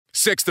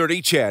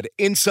630 CHED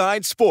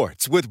Inside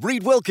Sports with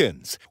Reed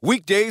Wilkins.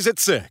 Weekdays at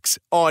 6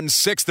 on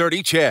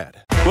 630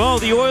 CHED. Well,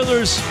 the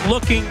Oilers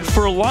looking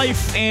for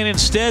life, and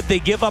instead they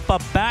give up a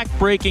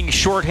back-breaking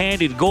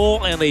shorthanded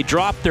goal, and they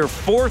drop their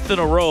fourth in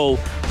a row.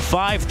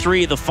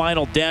 5-3 the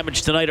final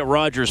damage tonight at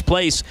Rogers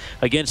Place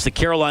against the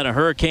Carolina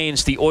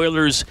Hurricanes. The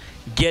Oilers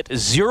get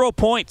 0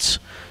 points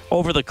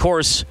over the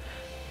course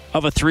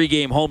of a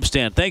 3-game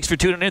homestand. Thanks for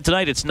tuning in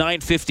tonight. It's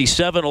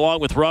 9:57.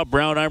 Along with Rob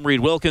Brown, I'm Reed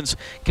Wilkins.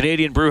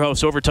 Canadian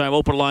Brewhouse Overtime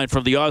Open Line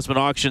from the Osmond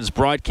Auctions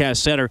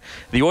Broadcast Center.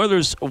 The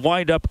Oilers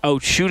wind up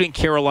out shooting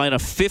Carolina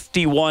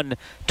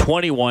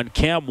 51-21.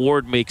 Cam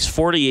Ward makes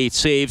 48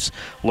 saves.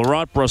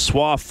 Laurent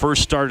Brossoit,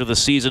 first start of the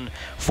season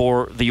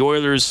for the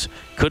Oilers,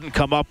 couldn't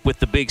come up with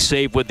the big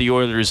save when the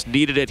Oilers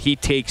needed it. He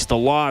takes the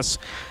loss.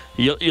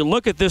 You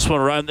look at this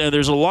one around, and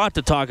there's a lot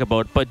to talk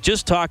about, but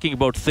just talking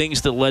about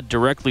things that led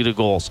directly to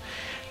goals.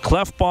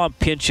 Klefbom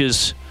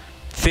pinches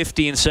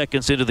 15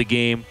 seconds into the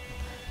game.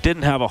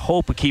 Didn't have a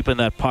hope of keeping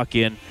that puck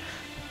in.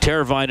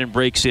 Teravainen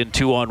breaks in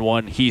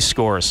 2-on-1. He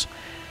scores.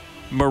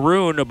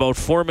 Maroon, about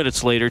 4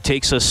 minutes later,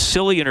 takes a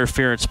silly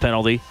interference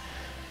penalty.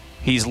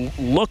 He's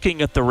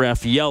looking at the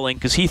ref, yelling,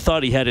 because he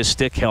thought he had his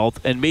stick held,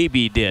 and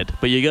maybe he did,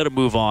 but you got to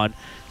move on.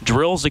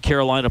 Drills a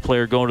Carolina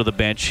player going to the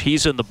bench.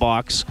 He's in the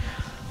box.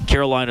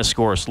 Carolina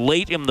scores.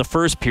 Late in the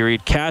first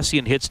period,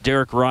 Kassian hits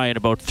Derek Ryan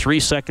about 3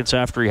 seconds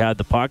after he had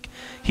the puck.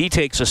 He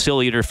takes a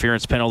silly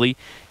interference penalty.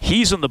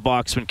 He's in the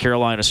box when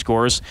Carolina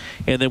scores.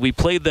 And then we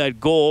played that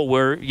goal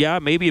where,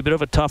 maybe a bit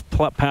of a tough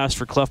pass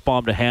for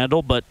Klefbom to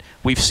handle, but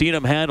we've seen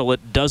him handle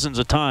it dozens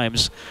of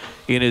times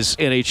in his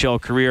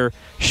NHL career.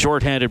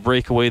 Shorthanded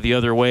breakaway the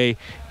other way,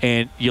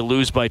 and you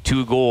lose by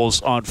 2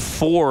 goals on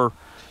 4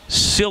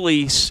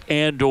 silly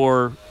and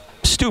or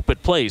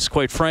stupid plays,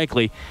 quite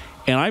frankly.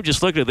 And I'm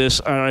just looking at this,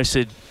 and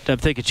I'm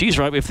thinking, geez,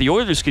 Rob, if the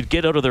Oilers could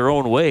get out of their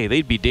own way,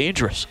 they'd be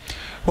dangerous.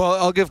 Well,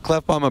 I'll give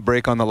Klefbom a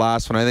break on the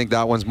last one. I think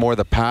that one's more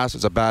the pass.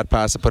 It's a bad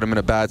pass to put him in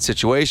a bad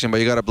situation, but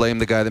you got to blame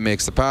the guy that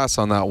makes the pass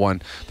on that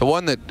one. The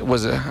one that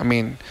was,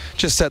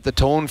 just set the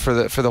tone for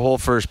the whole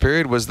first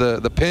period was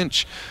the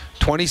pinch.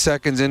 20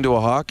 seconds into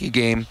a hockey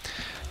game,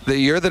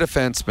 you're the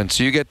defenseman,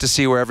 so you get to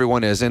see where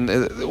everyone is. And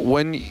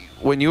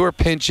when you are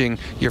pinching,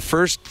 your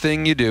first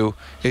thing you do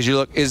is you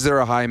look, is there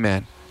a high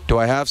man? Do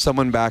I have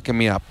someone backing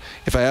me up?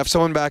 If I have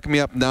someone backing me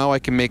up, now I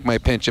can make my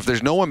pinch. If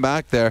there's no one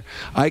back there,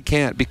 I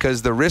can't,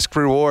 because the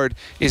risk-reward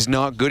is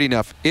not good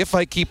enough. If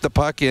I keep the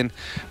puck in,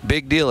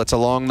 big deal, it's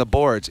along the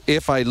boards.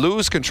 If I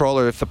lose control,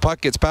 or if the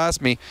puck gets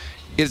past me,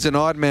 it's an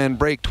odd man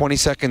break 20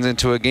 seconds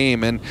into a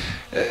game. And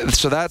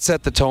so that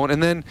set the tone.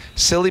 And then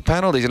silly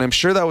penalties. And I'm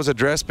sure that was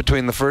addressed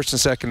between the first and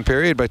second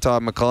period by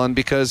Todd McCullough,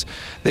 because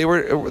they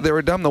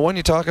were dumb. The one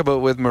you talk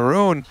about with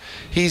Maroon,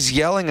 he's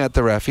yelling at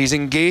the ref. He's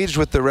engaged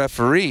with the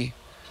referee.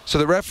 So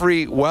the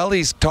referee, while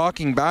he's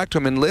talking back to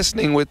him and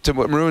listening to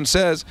what Maroon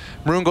says,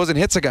 Maroon goes and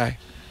hits a guy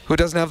who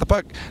doesn't have the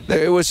puck.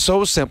 It was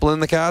so simple. In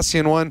the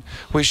Kassian one,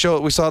 we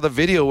saw the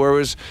video where it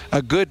was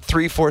a good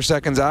 3-4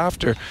 seconds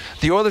after.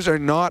 The Oilers are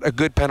not a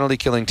good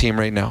penalty-killing team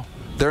right now.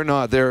 They're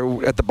not.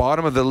 They're at the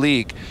bottom of the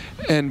league.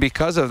 And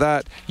because of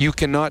that, you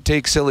cannot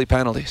take silly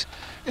penalties.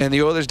 And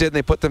the Oilers did, and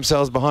they put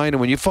themselves behind.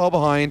 And when you fall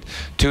behind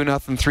 2-0,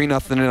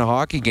 3-0 in a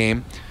hockey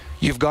game,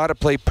 you've got to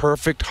play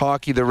perfect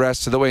hockey the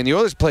rest of the way. And the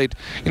Oilers played,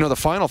 the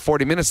final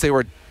 40 minutes, they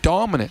were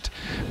dominant.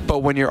 But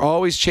when you're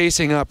always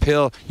chasing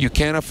uphill, you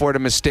can't afford a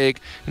mistake.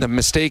 And the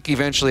mistake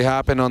eventually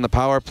happened on the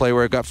power play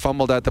where it got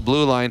fumbled at the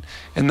blue line,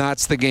 and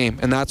that's the game.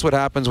 And that's what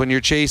happens when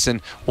you're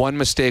chasing. One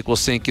mistake will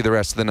sink you the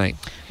rest of the night.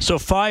 So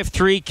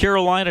 5-3,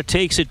 Carolina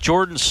takes it.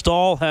 Jordan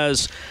Staal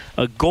has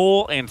a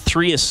goal and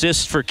 3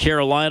 assists for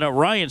Carolina.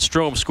 Ryan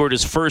Strome scored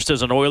his first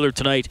as an Oiler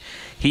tonight.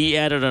 He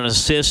added an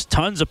assist.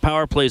 Tons of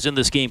power plays in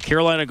this game.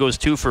 Carolina goes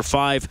 2 for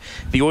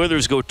 5. The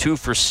Oilers go 2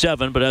 for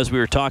 7. But as we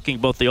were talking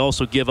about, they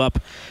also give up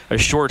a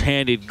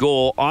shorthanded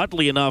goal.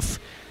 Oddly enough,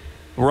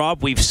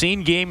 Rob, we've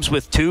seen games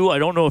with 2. I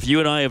don't know if you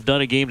and I have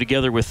done a game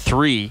together with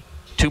 3.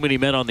 Too many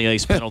men on the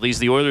ice penalties.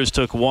 The Oilers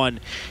took 1.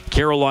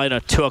 Carolina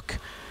took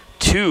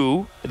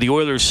 2. The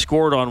Oilers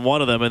scored on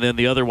one of them, and then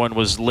the other one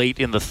was late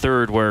in the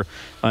third where,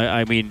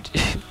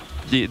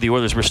 the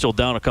Oilers were still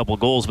down a couple of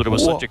goals, but it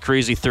was such a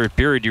crazy third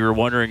period, you were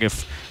wondering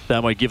if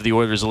that might give the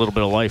Oilers a little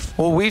bit of life.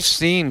 Well, we've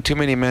seen too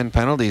many men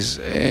penalties,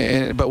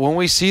 but when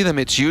we see them,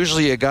 it's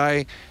usually a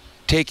guy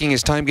taking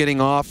his time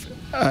getting off,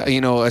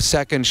 a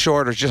second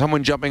short, or just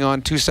someone jumping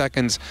on 2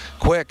 seconds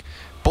quick.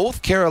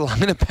 Both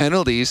Carolina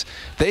penalties,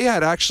 they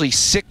had actually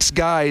 6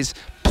 guys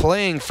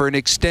playing for an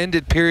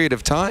extended period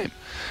of time.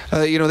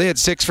 They had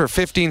 6 for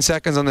 15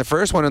 seconds on the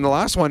first one, and the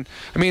last one,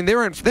 they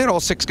had all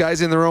 6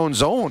 guys in their own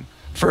zone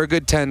for a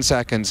good 10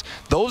 seconds.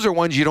 Those are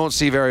ones you don't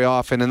see very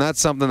often, and that's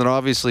something that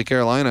obviously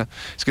Carolina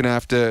is going to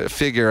have to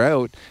figure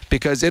out,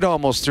 because it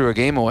almost threw a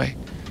game away.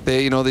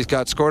 They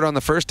got scored on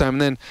the first time,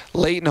 and then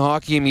late in the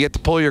hockey game, you get to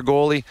pull your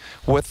goalie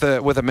with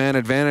a man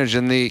advantage,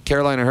 and the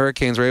Carolina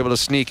Hurricanes were able to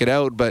sneak it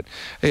out. But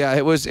yeah,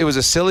 it was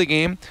a silly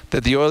game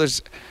that the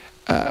Oilers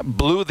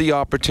blew the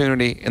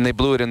opportunity, and they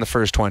blew it in the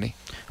first 20.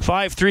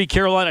 5-3,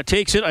 Carolina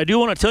takes it. I do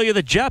want to tell you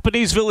the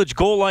Japanese Village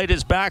goal light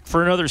is back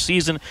for another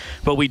season,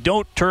 but we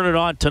don't turn it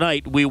on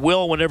tonight. We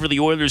will whenever the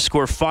Oilers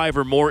score 5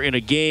 or more in a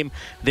game.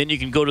 Then you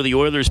can go to the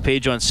Oilers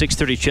page on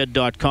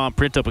 630ched.com,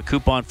 print up a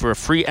coupon for a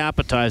free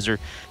appetizer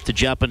to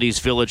Japanese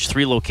Village,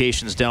 3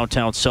 locations,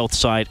 downtown, south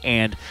side,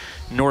 and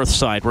north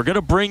side. We're going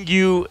to bring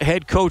you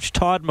head coach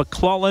Todd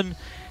McLellan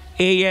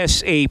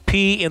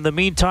ASAP. In the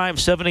meantime,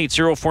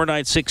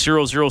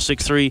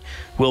 780-496-0063.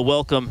 We'll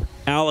welcome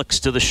Alex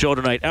to the show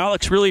tonight.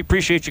 Alex, really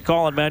appreciate you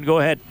calling, man. Go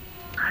ahead.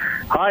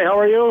 Hi, how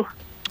are you?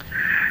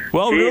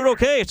 Well, we're doing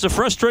okay. It's a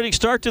frustrating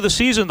start to the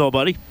season, though,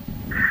 buddy.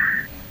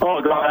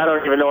 Oh, God, I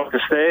don't even know what to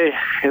say.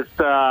 It's,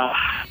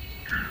 I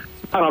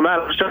don't know,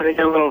 man, I'm starting to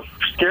get a little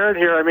scared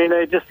here. I mean,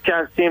 they just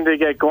can't seem to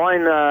get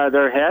going,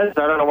 their heads.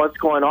 I don't know what's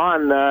going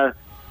on.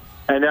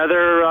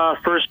 Another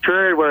first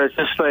period where it's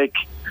just like,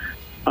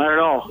 I don't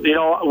know. You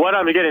know, what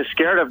I'm getting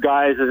scared of,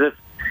 guys, is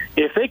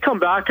if they come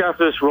back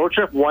after this road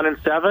trip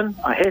 1-7,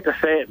 I hate to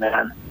say it,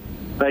 man.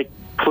 Like,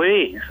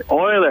 please,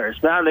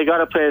 Oilers, man, they got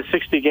to play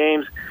 60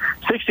 games,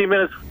 60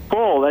 minutes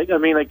full. Like, I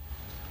mean, like,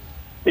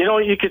 you know,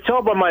 you could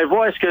tell by my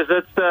voice because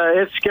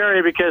it's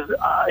scary because,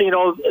 you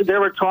know, they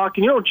were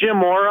talking, you know, Jim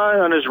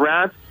Mora on his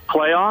rant,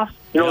 playoffs,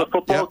 you know, the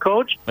football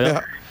coach.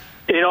 Yeah.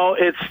 You know,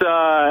 it's,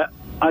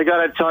 I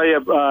got to tell you,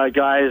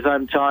 guys,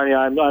 I'm telling you,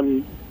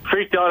 I'm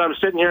freaked out. I'm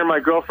sitting here with my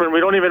girlfriend. We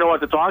don't even know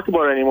what to talk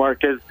about anymore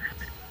because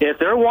if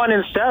they're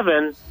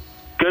 1-7,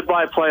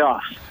 goodbye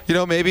playoffs. You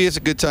know, maybe it's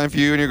a good time for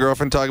you and your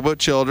girlfriend to talk about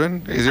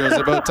children. It's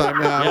about time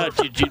now.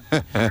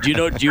 Yeah, do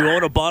you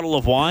own a bottle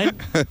of wine?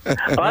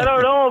 I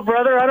don't know,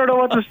 brother. I don't know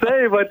what to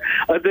say, but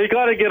they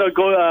got to get a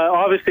go.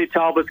 Obviously,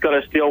 Talbot's got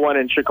to steal one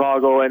in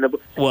Chicago, and if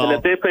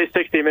they play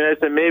 60 minutes,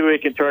 then maybe we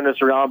can turn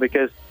this around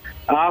because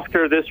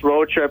after this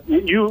road trip,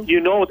 you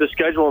know what the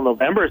schedule in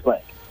November is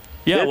like.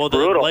 Yeah,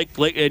 it's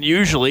well, and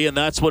usually, and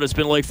that's what it's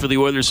been like for the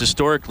Oilers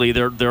historically.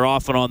 They're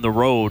often on the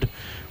road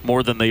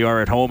more than they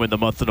are at home in the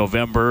month of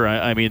November.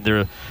 I mean,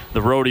 the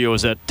rodeo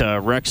is at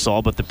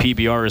Rexall, but the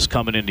PBR is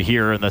coming into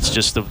here, and that's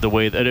just the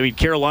way that. I mean,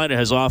 Carolina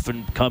has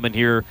often come in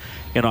here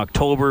in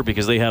October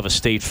because they have a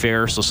state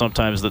fair, so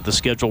sometimes the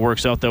schedule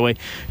works out that way.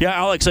 Yeah,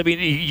 Alex. I mean,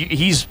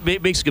 he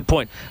makes a good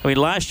point. I mean,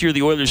 last year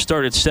the Oilers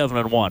started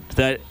 7-1.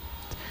 That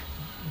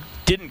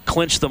didn't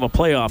clinch them a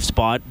playoff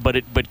spot,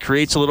 but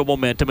creates a little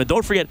momentum. And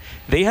don't forget,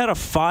 they had a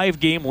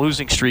 5-game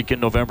losing streak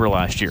in November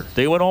last year.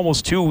 They went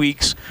almost 2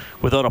 weeks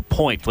without a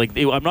point.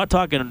 I'm not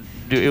talking,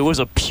 it was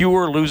a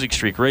pure losing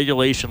streak.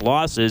 Regulation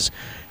losses,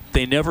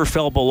 they never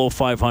fell below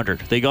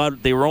 500.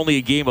 They were only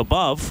a game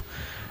above.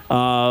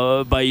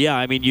 But yeah,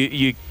 I mean,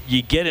 you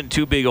get in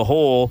too big a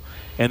hole,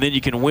 and then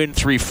you can win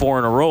 3-4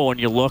 in a row, and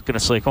you look, and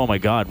it's like, oh my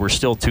God, we're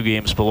still 2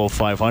 games below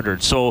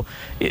 500. So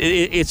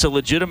it's a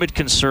legitimate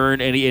concern,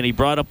 and he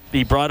brought up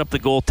the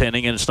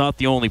goaltending, and it's not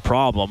the only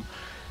problem,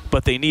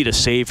 but they need a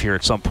save here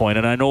at some point.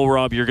 And I know,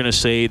 Rob, you're going to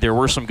say there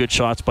were some good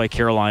shots by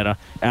Carolina,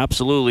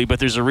 absolutely, but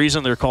there's a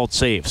reason they're called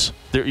saves.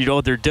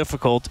 They're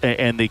difficult,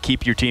 and they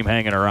keep your team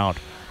hanging around.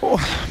 Well,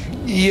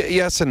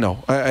 yes and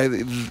no.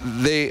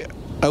 They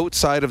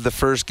outside of the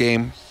first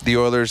game, the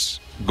Oilers'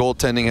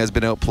 goaltending has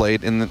been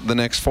outplayed in the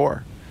next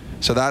 4.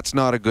 So that's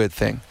not a good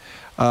thing.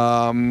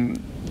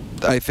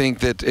 I think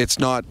that it's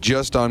not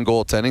just on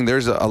goaltending.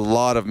 There's a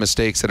lot of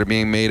mistakes that are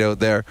being made out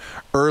there,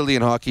 early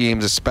in hockey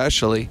games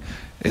especially.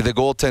 The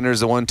goaltender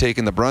is the one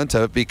taking the brunt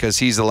of it because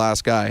he's the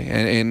last guy.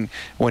 And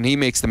when he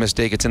makes the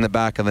mistake, it's in the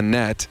back of the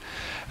net.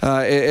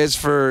 As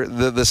for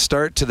the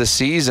start to the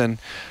season,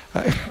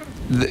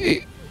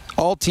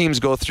 all teams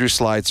go through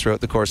slides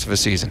throughout the course of a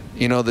season.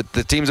 You know,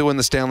 the teams that win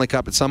the Stanley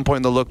Cup, at some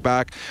point they'll look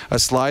back, a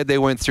slide they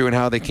went through and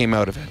how they came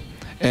out of it.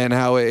 And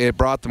how it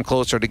brought them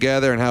closer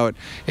together, and how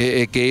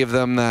it gave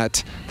them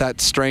that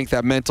strength,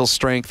 that mental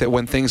strength, that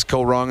when things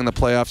go wrong in the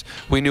playoffs,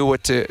 we knew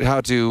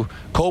how to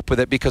cope with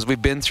it because we've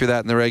been through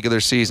that in the regular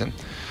season.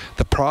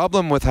 The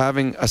problem with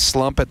having a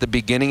slump at the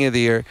beginning of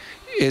the year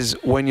is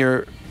when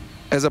you're,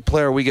 as a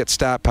player, we get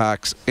stat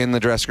packs in the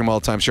dressing room all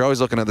the time. So you're always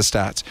looking at the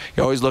stats.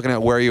 You're always looking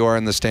at where you are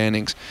in the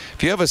standings.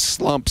 If you have a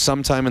slump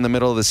sometime in the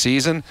middle of the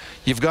season,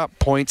 you've got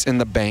points in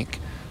the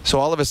bank. So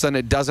all of a sudden,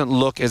 it doesn't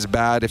look as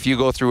bad if you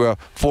go through a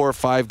 4 or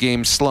 5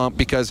 game slump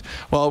because,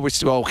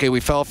 we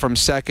fell from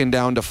second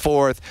down to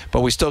fourth, but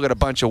we still got a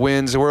bunch of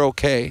wins. We're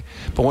okay.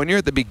 But when you're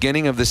at the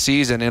beginning of the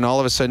season and all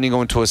of a sudden you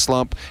go into a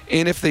slump,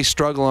 and if they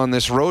struggle on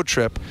this road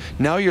trip,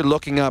 now you're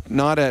looking up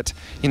not at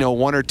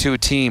 1 or 2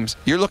 teams.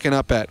 You're looking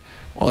up at,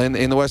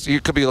 in the West, you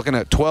could be looking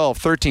at 12,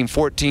 13,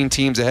 14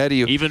 teams ahead of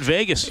you. Even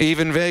Vegas.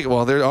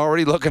 Well, they're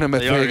already looking at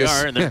Vegas. They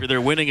are, and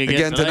they're winning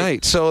again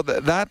tonight. So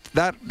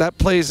that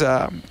plays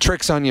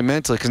tricks on you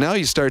mentally because now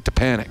you start to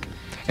panic.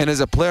 And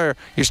as a player,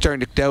 you're starting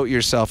to doubt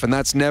yourself, and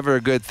that's never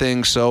a good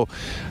thing. So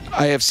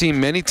I have seen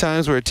many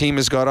times where a team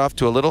has got off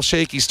to a little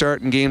shaky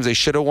start in games they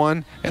should have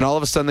won, and all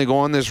of a sudden they go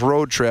on this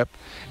road trip,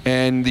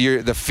 and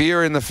the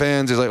fear in the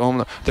fans is like,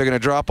 oh, they're going to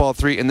drop all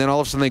 3, and then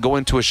all of a sudden they go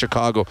into a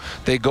Chicago,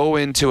 they go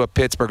into a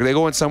Pittsburgh, they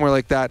go in somewhere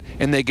like that,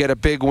 and they get a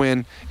big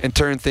win and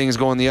turn things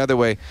going the other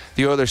way.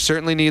 The Oilers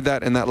certainly need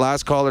that, and that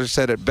last caller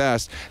said it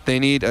best. They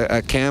need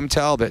a Cam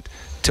Talbot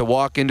to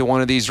walk into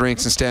one of these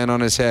rinks and stand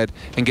on his head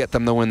and get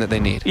them the win that they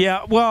need.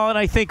 Yeah, well, and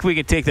I think we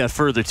can take that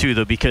further too,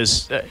 though,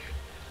 because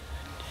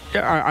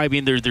I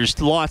mean,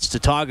 there's lots to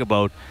talk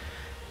about,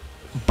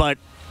 but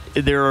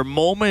there are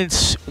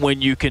moments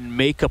when you can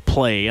make a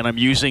play, and I'm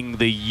using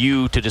the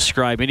 "you" to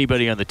describe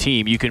anybody on the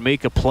team. You can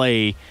make a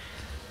play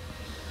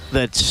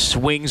that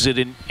swings it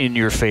in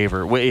your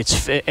favor. Maroon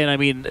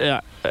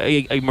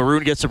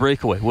gets a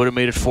breakaway. Would have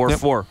made it 4-4.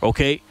 Yep.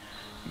 Okay.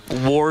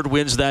 Ward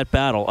wins that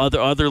battle.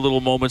 Other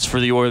little moments for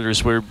the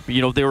Oilers where,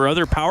 there were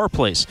other power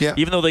plays. Yeah.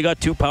 Even though they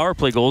got 2 power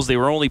play goals, they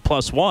were only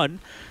 +1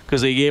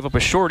 because they gave up a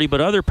shorty,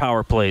 but other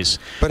power plays.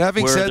 But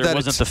having where said there that,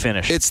 wasn't the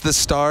finish. It's the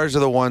stars are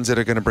the ones that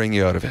are going to bring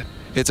you out of it.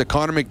 It's a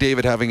Connor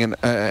McDavid having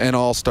an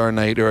all-star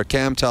night, or a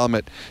Cam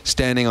Talbot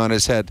standing on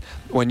his head.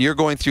 When you're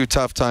going through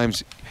tough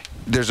times,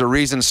 there's a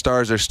reason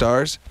stars are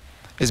stars,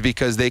 is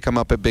because they come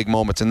up at big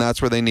moments, and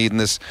that's where they need in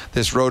this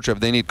road trip.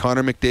 They need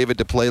Connor McDavid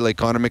to play like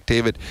Connor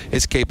McDavid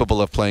is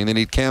capable of playing. They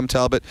need Cam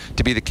Talbot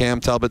to be the Cam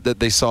Talbot that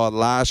they saw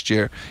last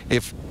year.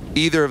 If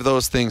either of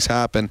those things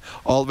happen,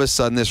 all of a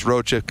sudden this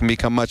road trip can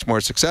become much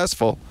more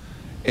successful,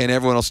 and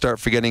everyone will start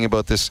forgetting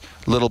about this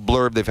little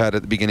blurb they've had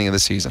at the beginning of the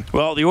season.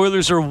 Well, the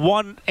Oilers are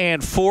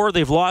 1-4.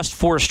 They've lost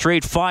 4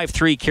 straight.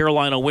 5-3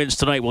 Carolina wins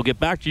tonight. We'll get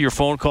back to your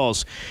phone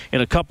calls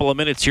in a couple of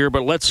minutes here,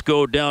 but let's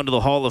go down to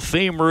the Hall of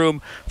Fame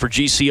room for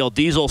GCL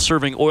Diesel,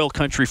 serving oil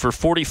country for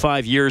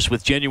 45 years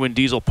with genuine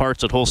diesel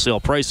parts at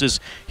wholesale prices.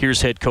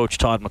 Here's head coach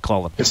Todd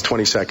McLellan. It's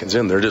 20 seconds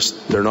in.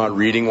 They're not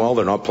reading well.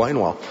 They're not playing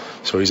well.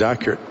 So he's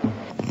accurate.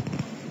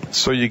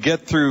 So you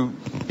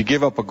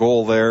give up a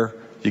goal there.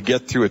 You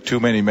get through it too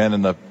many men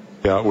in the...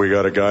 Yeah, we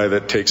got a guy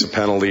that takes a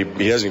penalty.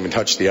 He hasn't even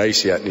touched the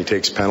ice yet, and he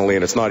takes a penalty,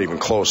 and it's not even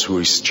close who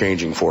he's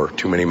changing for.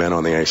 Too many men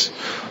on the ice.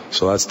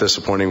 So that's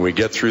disappointing. We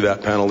get through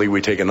that penalty. We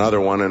take another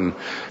one, and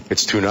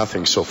it's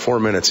 2-0. So 4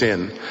 minutes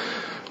in,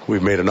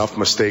 we've made enough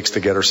mistakes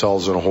to get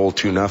ourselves in a hole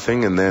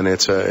 2-0, and then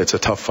it's a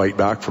tough fight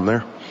back from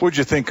there. What'd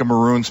you think of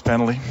Maroon's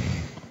penalty?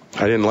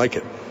 I didn't like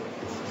it.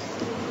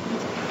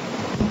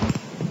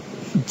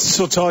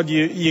 So, Todd,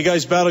 you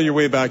guys battle your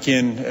way back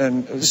in,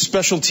 and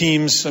special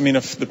teams, I mean,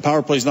 if the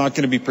power play is not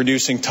going to be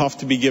producing, tough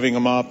to be giving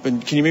them up.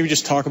 And can you maybe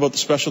just talk about the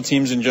special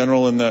teams in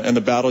general and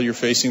the battle you're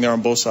facing there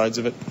on both sides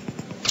of it?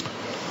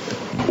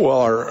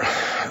 Well,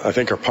 I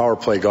think our power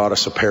play got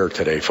us a pair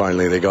today.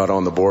 Finally, they got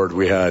on the board.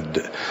 We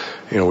had,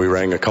 we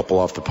rang a couple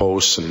off the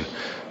posts, and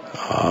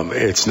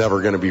it's never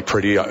going to be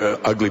pretty.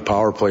 Ugly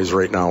power plays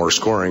right now are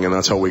scoring, and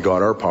that's how we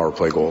got our power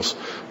play goals.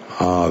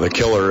 The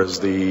killer is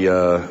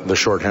the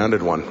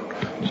short-handed one.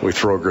 We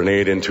throw a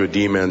grenade into a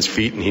D-man's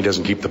feet, and he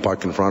doesn't keep the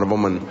puck in front of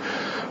him, and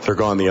they're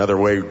gone the other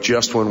way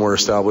just when we're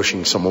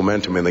establishing some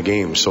momentum in the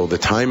game. So the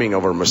timing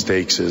of our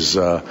mistakes is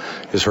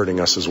hurting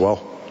us as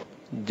well.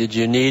 Did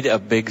you need a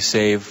big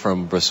save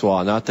from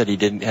Brossoit? Not that he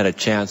had a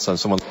chance on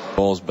some of the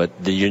goals,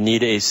 but did you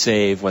need a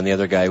save when the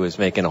other guy was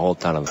making a whole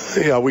ton of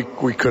them? Yeah, we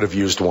could have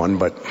used one,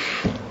 but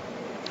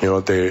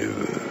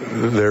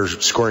their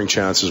scoring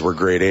chances were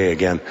grade A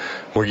again.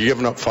 We're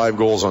giving up 5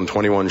 goals on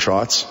 21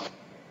 shots.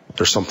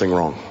 There's something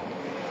wrong.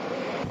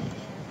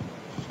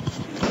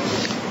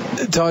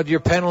 Todd, your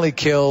penalty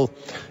kill,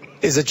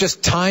 is it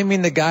just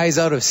timing the guys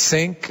out of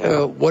sync?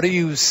 What are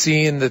you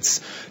seeing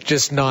that's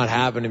just not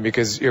happening?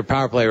 Because your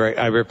power play,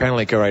 your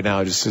penalty kill right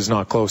now just is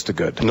not close to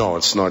good. No,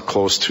 it's not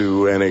close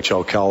to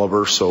NHL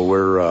caliber. So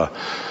we're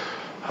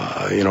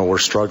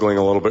struggling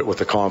a little bit with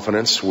the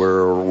confidence.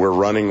 We're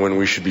running when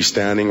we should be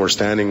standing. We're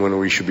standing when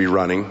we should be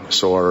running.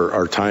 So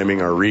our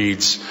timing, our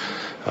reads,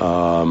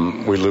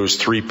 we lose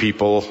 3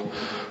 people.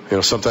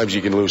 Sometimes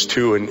you can lose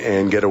 2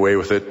 and get away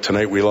with it.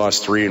 Tonight we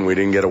lost 3 and we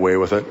didn't get away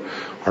with it.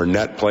 Our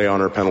net play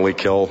on our penalty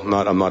kill,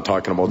 I'm not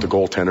talking about the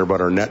goaltender, but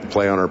our net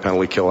play on our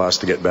penalty kill has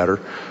to get better.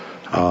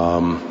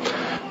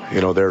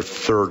 Their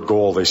third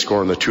goal, they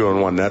score in the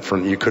 2-on-1 net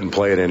front. You couldn't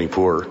play it any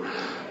poorer.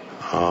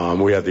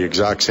 We had the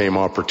exact same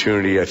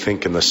opportunity, I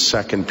think, in the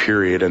second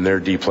period, and their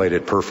D played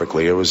it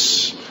perfectly. It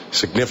was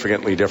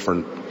significantly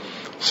different.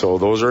 So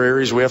those are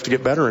areas we have to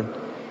get better in.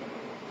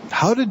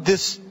 How did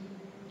this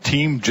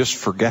team just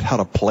forget how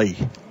to play?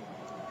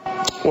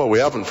 Well, we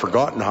haven't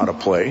forgotten how to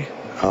play.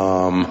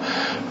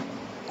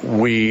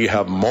 We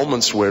have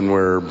moments when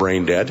we're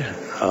brain dead.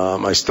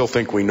 I still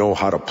think we know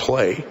how to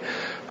play.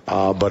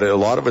 But a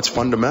lot of it's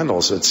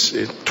fundamentals. It's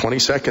 20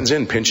 seconds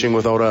in, pinching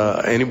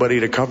without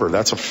anybody to cover.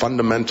 That's a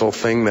fundamental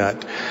thing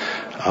that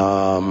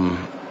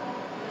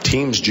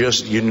teams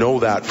just,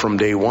 that from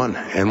day one.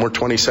 And we're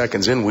 20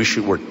 seconds in.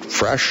 We're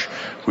fresh.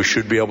 We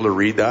should be able to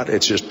read that.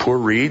 It's just poor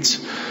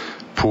reads,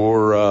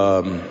 poor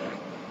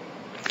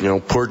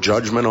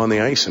judgment on the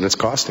ice, and it's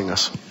costing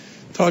us.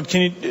 Todd,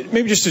 can you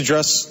maybe just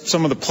address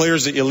some of the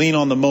players that you lean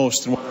on the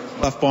most?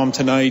 Lefbaum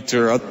tonight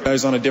or other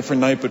guys on a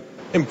different night, but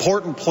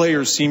important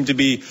players seem to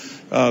be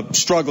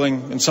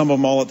struggling, and some of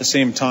them all at the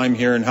same time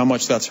here, and how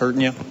much that's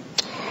hurting you?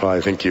 Well, I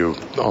think you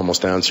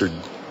almost answered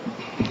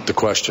the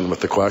question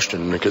with the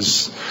question,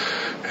 because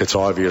it's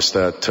obvious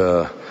that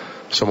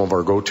some of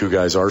our go-to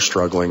guys are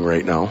struggling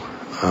right now.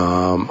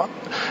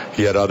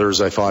 Yet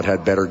others I thought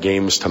had better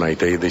games tonight.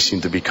 They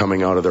seem to be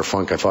coming out of their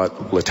funk. I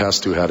thought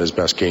Letestu had his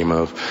best game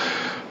of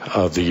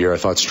the year. I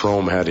thought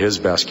Strome had his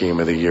best game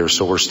of the year.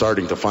 So we're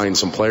starting to find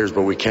some players,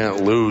 but we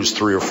can't lose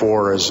 3 or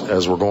 4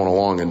 as we're going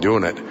along and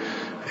doing it.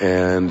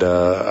 And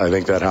I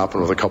think that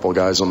happened with a couple of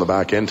guys on the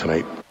back end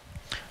tonight.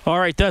 All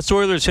right, that's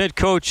Oilers head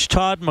coach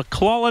Todd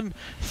McLellan.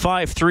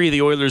 5-3,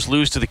 the Oilers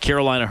lose to the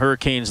Carolina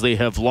Hurricanes. They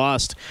have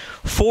lost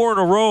 4 in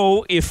a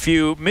row. If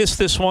you missed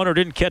this one or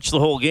didn't catch the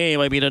whole game,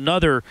 I mean,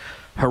 another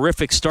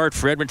horrific start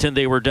for Edmonton.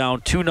 They were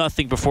down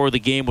 2-0 before the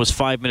game was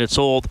 5 minutes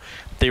old.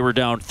 They were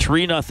down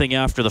 3-0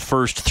 after the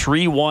first,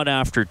 3-1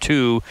 after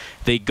 2.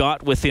 They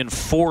got within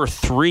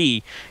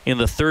 4-3 in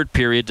the third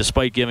period,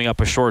 despite giving up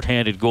a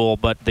shorthanded goal,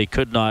 but they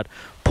could not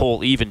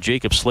pull even.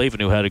 Jacob Slavin,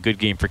 who had a good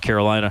game for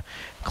Carolina,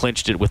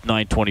 clinched it with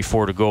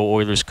 9:24 to go.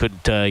 Oilers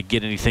couldn't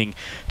get anything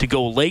to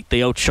go late.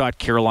 They outshot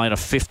Carolina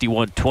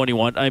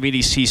 51-21. I mean,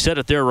 he said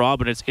it there,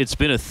 Rob, and it's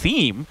been a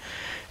theme.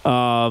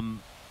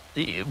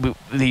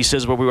 He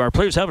says, well, our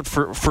players haven't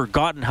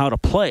forgotten how to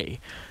play,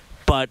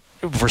 but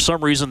for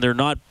some reason they're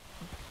not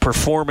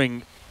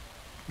performing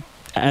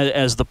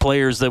as the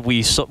players that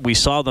we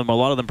saw them, a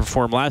lot of them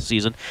perform last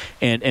season,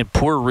 and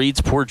poor reads,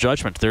 poor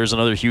judgment. There's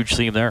another huge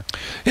theme there.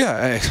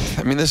 Yeah,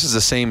 I mean, this is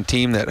the same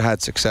team that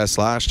had success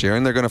last year,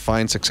 and they're going to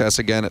find success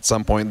again at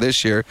some point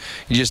this year.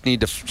 You just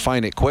need to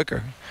find it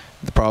quicker.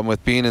 The problem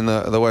with being in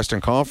the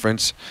Western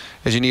Conference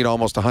is you need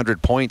almost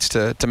 100 points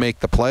to make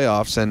the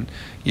playoffs, and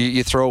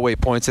you throw away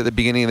points at the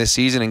beginning of the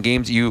season in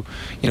games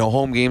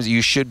home games that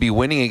you should be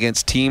winning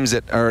against teams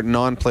that are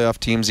non-playoff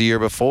teams the year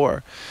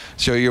before.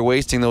 So you're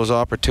wasting those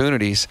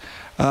opportunities.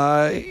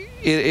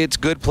 It's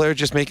good players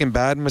just making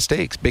bad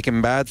mistakes,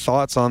 making bad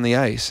thoughts on the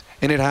ice,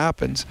 and it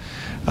happens.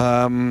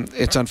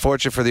 It's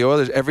unfortunate for the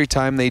Oilers. Every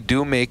time they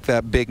do make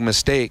that big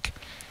mistake,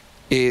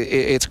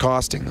 it's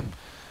costing them.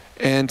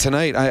 And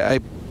tonight, I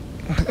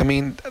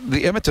mean,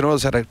 the Edmonton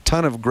Oilers had a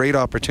ton of great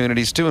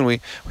opportunities too, and we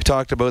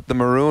talked about the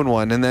Maroon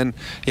one, and then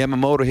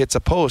Yamamoto hits a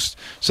post.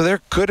 So there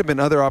could have been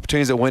other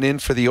opportunities that went in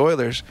for the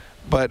Oilers,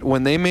 but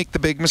when they make the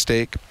big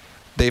mistake,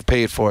 they've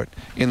paid for it.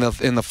 In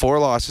the 4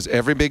 losses,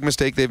 every big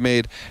mistake they've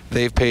made,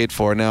 they've paid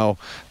for. Now,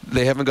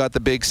 they haven't got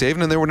the big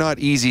save, and they were not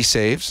easy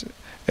saves,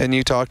 and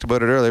you talked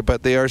about it earlier,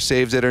 but they are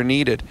saves that are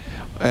needed.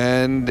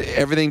 And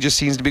everything just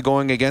seems to be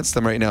going against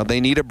them right now.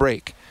 They need a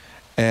break.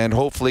 And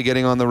hopefully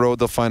getting on the road,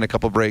 they'll find a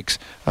couple breaks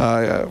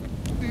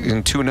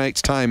in 2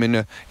 nights' time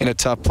in a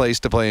tough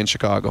place to play in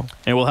Chicago.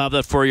 And we'll have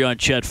that for you on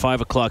Chet.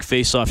 5 o'clock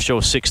face-off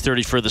show,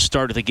 6:30 for the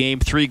start of the game.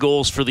 3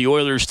 goals for the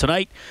Oilers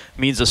tonight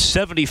means a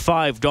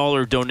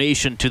 $75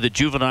 donation to the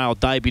Juvenile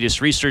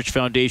Diabetes Research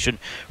Foundation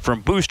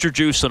from Booster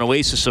Juice, an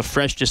oasis of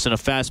freshness in a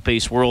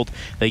fast-paced world.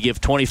 They give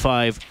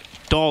 $25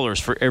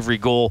 for every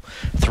goal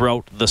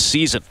throughout the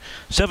season.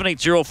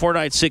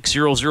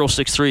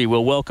 780-496-0063.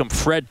 We'll welcome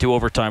Fred to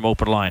Overtime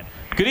Open Line.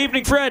 Good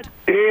evening, Fred.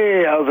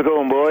 Hey, how's it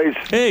going, boys?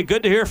 Hey,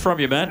 good to hear from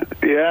you, man.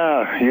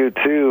 Yeah, you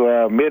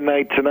too.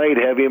 Midnight tonight,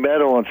 heavy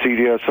metal on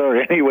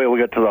CJSR. Anyway, we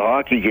got to the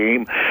hockey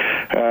game.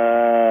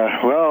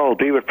 Well,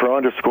 David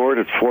Perronda scored.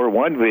 It's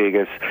 4-1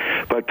 Vegas.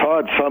 But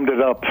Todd summed it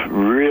up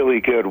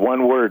really good.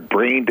 One word,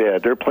 brain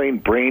dead. They're playing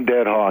brain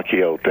dead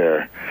hockey out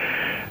there.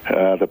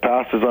 The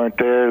passes aren't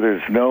there.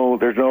 The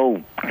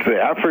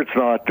effort's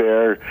not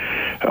there.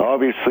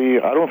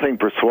 Obviously, I don't think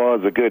Brossoit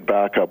is a good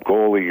backup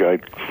goalie. I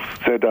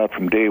said that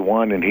from day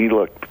one, and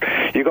you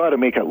got to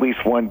make at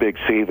least one big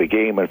save a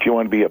game, and if you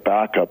want to be a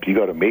backup, you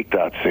got to make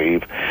that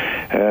save.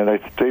 And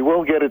they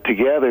will get it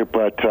together,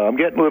 but I'm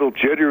getting a little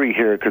jittery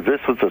here because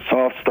this was a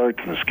soft start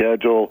to the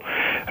schedule.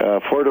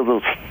 4 of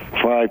those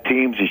 5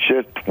 teams, you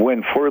should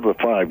win 4 of the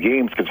 5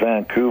 games because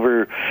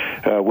Vancouver,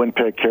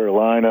 Winnipeg,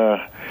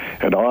 Carolina,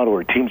 and Ottawa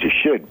are teams you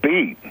should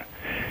beat.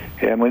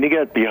 And when you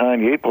get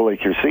behind the 8 ball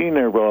like you're seeing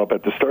there, Rob,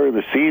 at the start of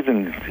the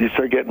season, you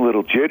start getting a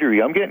little jittery.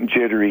 I'm getting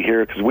jittery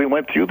here because we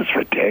went through this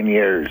for 10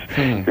 years.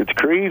 It's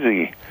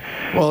crazy.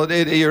 Well,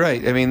 you're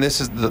right. I mean,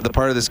 this is the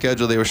part of the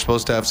schedule they were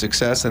supposed to have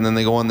success, and then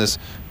they go on this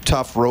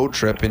tough road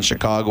trip in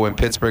Chicago and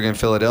Pittsburgh and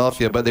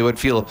Philadelphia, but they would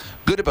feel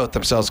good about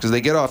themselves because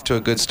they get off to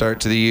a good start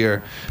to the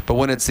year. But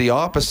when it's the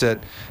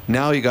opposite,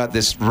 now you got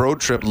this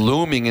road trip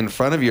looming in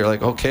front of you. You're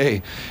like,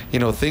 okay,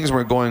 things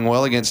weren't going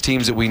well against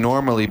teams that we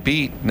normally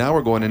beat. Now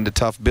we're going into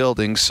tough buildings.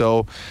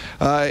 So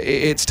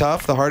it's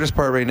tough. The hardest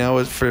part right now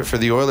is for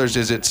the Oilers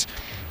is it's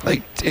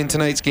like in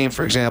tonight's game,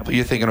 for example,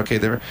 you're thinking, okay,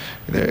 there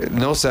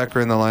no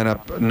Sekera in the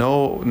lineup,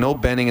 no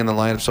Benning in the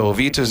lineup, so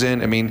Ovita's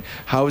in. I mean,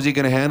 how is he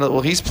going to handle it?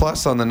 Well, he's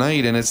plus on the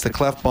night, and it's the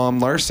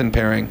Klefbom-Larson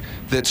pairing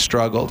that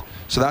struggled.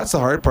 So that's the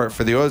hard part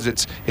for the Oilers.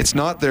 It's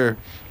not their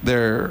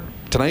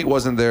tonight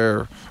wasn't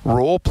their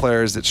role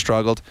players that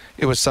struggled.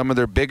 It was some of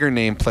their bigger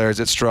name players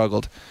that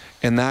struggled,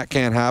 and that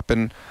can't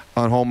happen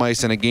on home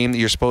ice in a game that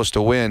you're supposed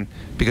to win,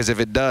 because if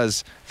it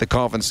does, the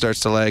confidence starts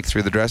to lag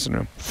through the dressing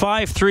room.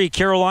 5-3,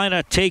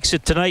 Carolina takes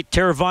it tonight.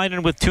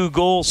 Teravainen with 2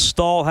 goals.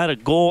 Stahl had a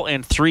goal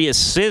and 3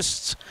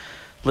 assists.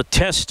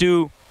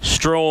 Letestu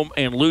Strome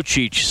and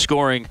Lucic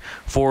scoring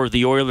for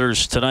the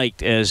Oilers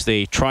tonight as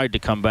they tried to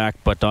come back,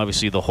 but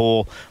obviously the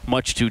hole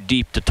much too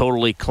deep to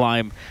totally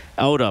climb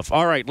out of.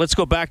 All right, let's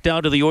go back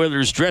down to the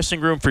Oilers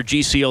dressing room for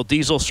GCL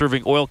Diesel,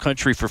 serving oil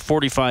country for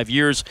 45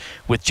 years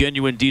with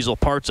genuine diesel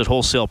parts at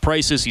wholesale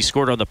prices. He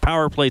scored on the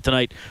power play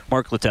tonight.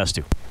 Mark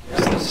Letestu.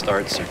 The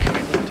starts are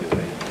coming into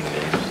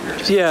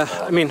it. Yeah,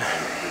 I mean,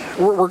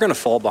 we're going to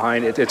fall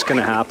behind. It's going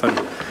to happen.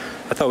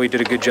 I thought we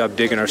did a good job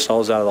digging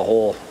ourselves out of the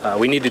hole.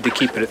 We needed to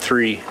keep it at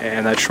 3,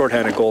 and that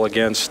shorthanded goal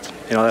against,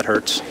 that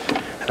hurts.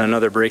 And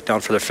another breakdown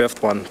for the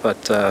 5th one.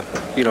 But,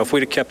 if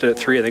we'd have kept it at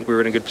 3, I think we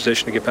were in a good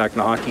position to get back in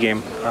the hockey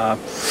game.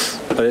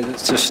 But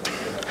it's just,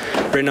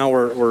 right now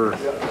we're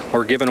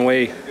giving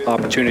away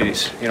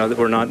opportunities. That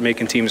we're not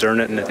making teams earn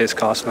it, and it's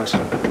costing us.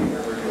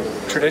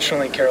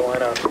 Traditionally,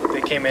 Carolina,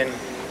 they came in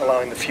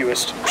allowing the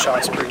fewest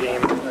shots per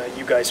game.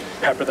 You guys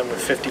pepper them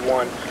with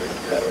 51.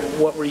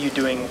 What were you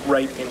doing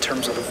right in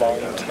terms of the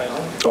volume tonight?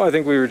 Oh, I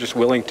think we were just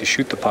willing to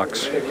shoot the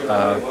pucks.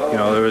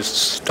 There was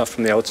stuff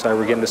from the outside.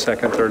 We're getting to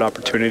second and third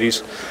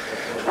opportunities.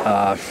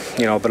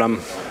 But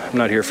I'm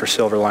not here for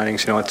silver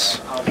linings. It's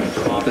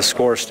the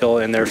score is still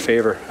in their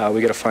favor.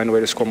 We got to find a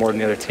way to score more than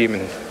the other team,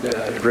 and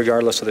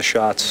regardless of the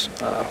shots,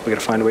 we got to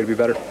find a way to be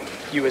better.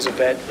 You as a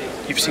vet,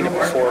 you've seen it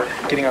before.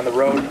 Getting on the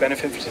road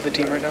benefit to the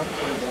team right now?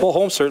 Well,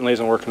 home certainly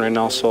isn't working right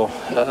now, so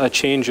a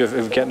change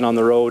of getting on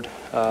the road.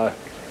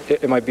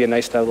 It might be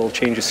nice to have a little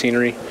change of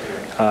scenery.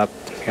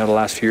 The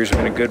last few years have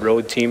been a good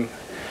road team.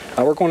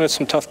 We're going to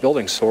some tough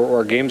buildings, so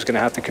our game's going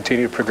to have to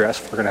continue to progress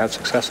if we're going to have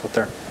success out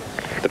there.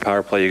 The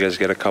power play, you guys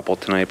get a couple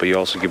tonight, but you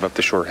also give up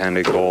the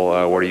shorthanded goal.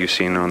 What are you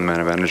seeing on the man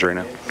advantage right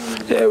now?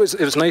 Yeah, it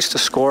was nice to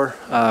score.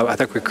 I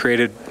think we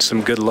created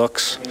some good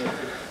looks.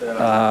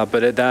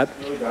 But at that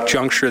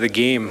juncture of the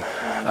game,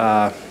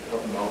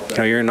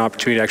 you're in an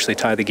opportunity to actually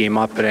tie the game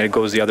up, and it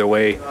goes the other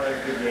way.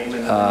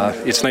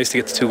 It's nice to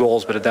get the 2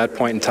 goals, but at that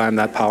point in time,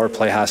 that power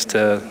play has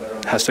to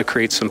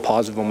create some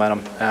positive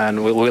momentum,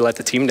 and we let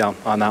the team down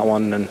on that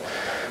one. And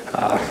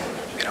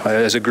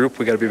as a group,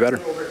 we got to be better.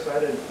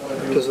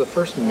 Does the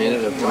first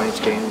minute of tonight's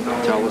game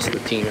tell us the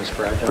team is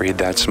fragile? Read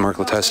that, Mark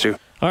Letestu.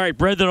 All right,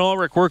 Brendan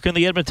Ulrich working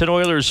the Edmonton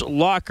Oilers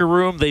locker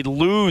room. They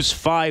lose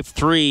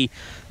 5-3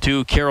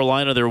 to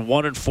Carolina. They're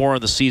 1-4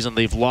 in the season.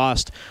 They've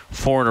lost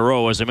 4 in a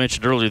row. As I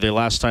mentioned earlier, the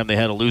last time they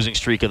had a losing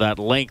streak of that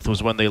length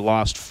was when they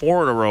lost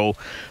 4 in a row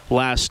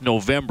last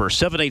November.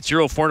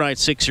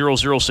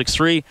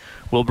 780-496-0063.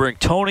 We'll bring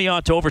Tony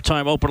on to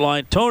Overtime Open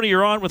Line. Tony,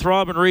 you're on with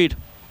Rob and Reed.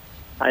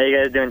 How you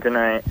guys doing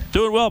tonight?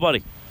 Doing well,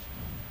 buddy.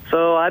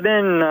 So I've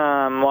been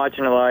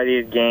watching a lot of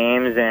these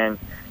games, and,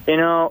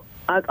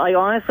 I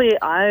honestly,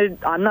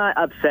 I'm not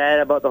upset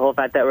about the whole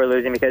fact that we're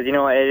losing because, it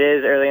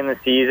is early in the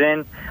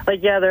season.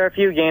 There are a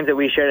few games that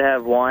we should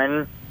have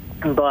won,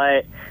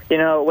 but,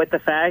 with the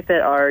fact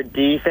that our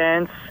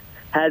defense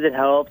hasn't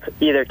helped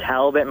either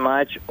Talbot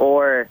much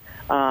or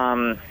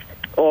Brossoit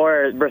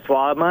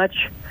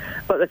much.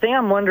 But the thing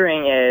I'm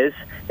wondering is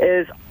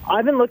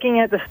I've been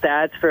looking at the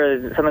stats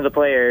for some of the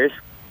players,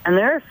 and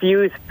there are a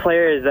few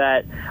players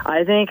that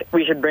I think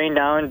we should bring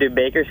down to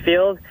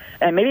Bakersfield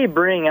and maybe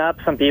bring up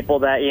some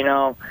people that,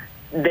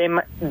 they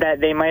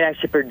might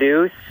actually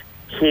produce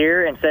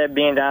here instead of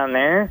being down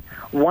there.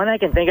 One I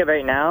can think of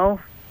right now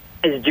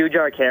is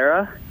Jujhar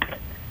Khaira.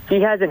 He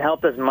hasn't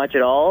helped us much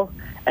at all,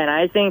 and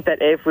I think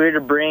that if we were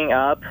to bring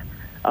up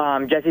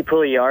Jesse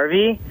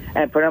Puljujarvi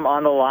and put him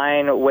on the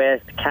line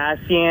with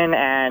Cassian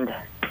and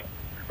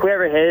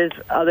whoever his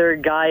other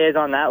guy is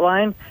on that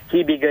line,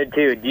 he'd be good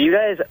too.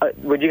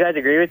 Would you guys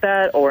agree with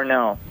that or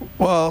no?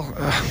 Well,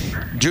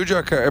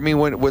 Jujhar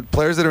Khaira, when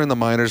players that are in the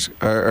minors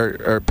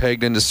are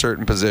pegged into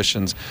certain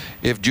positions,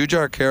 if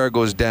Jujhar Khaira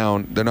goes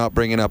down, they're not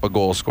bringing up a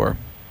goal scorer.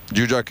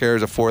 Jujhar Khaira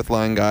is a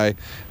 4th-line guy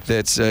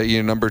that's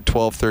number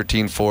 12,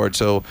 13 forward.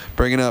 So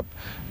bringing up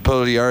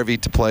Puljujarvi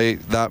to play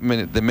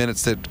the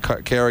minutes that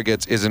Khaira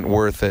gets isn't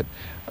worth it.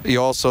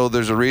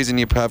 There's a reason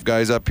you have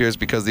guys up here is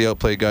because they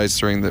outplay guys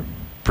during the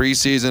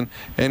preseason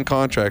and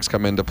contracts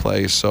come into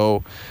play.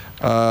 So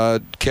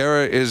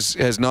Khaira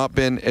has not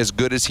been as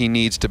good as he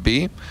needs to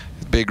be.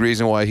 Big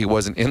reason why he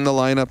wasn't in the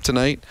lineup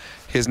tonight.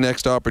 His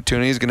next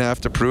opportunity is going to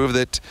have to prove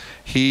that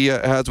he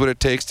has what it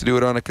takes to do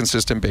it on a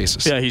consistent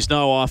basis. Yeah, he's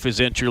now off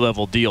his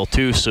entry-level deal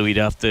too, so he'd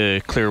have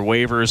to clear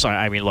waivers.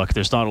 Look,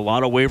 there's not a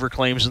lot of waiver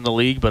claims in the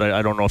league, but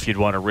I don't know if you'd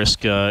want to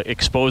risk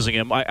exposing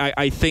him.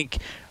 I think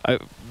I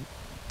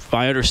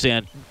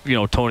understand,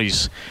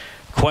 Tony's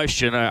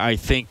question. I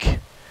think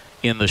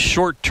in the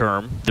short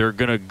term, they're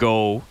going to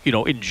go,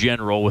 in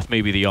general, with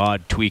maybe the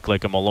odd tweak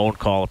like a Malone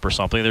call-up or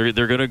something.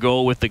 They're going to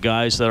go with the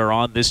guys that are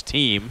on this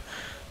team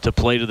to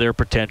play to their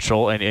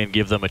potential and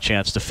give them a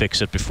chance to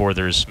fix it before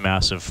there's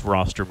massive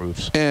roster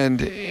moves. And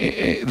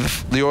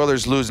the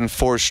Oilers losing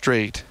 4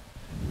 straight,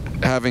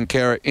 having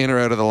Khaira in or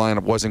out of the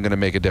lineup wasn't going to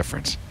make a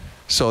difference.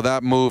 So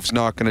that move's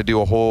not going to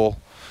do a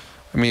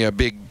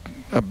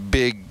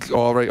big,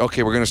 all right,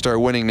 okay, we're going to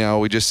start winning now.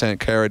 We just sent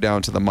Khaira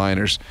down to the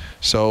minors.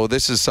 So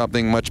this is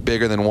something much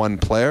bigger than one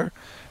player.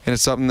 and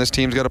it's something this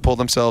team's got to pull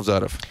themselves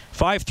out of.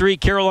 5-3,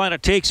 Carolina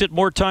takes it.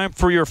 More time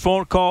for your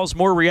phone calls,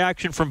 more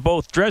reaction from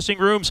both dressing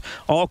rooms,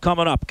 all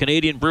coming up.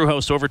 Canadian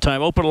Brewhouse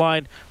Overtime Open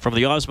Line from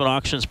the Osmond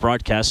Auctions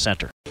Broadcast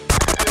Center.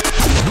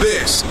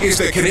 This is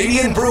the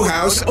Canadian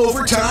Brewhouse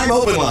Overtime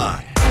Open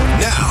Line.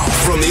 Now,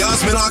 from the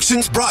Osmond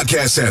Auctions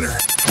Broadcast Center,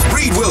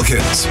 Reed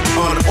Wilkins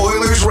on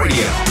Oilers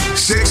Radio,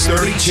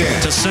 630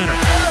 CHED. To center.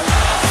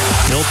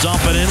 He'll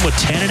dump it in with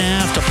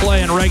 10.5 to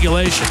play in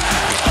regulation.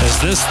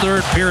 As this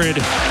third period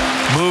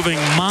moving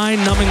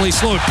mind-numbingly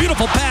slow.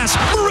 Beautiful pass.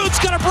 Maroon's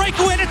got a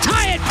breakaway to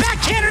tie it.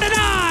 Backhanded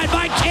denied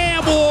by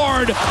Cam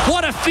Ward.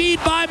 What a feed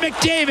by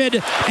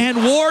McDavid.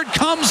 And Ward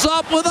comes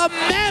up with a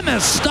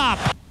mammoth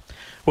stop.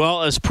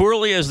 Well, as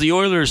poorly as the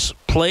Oilers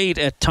played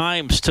at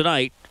times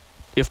tonight,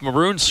 if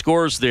Maroon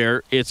scores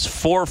there, it's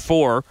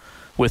 4-4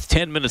 with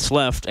 10 minutes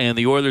left, and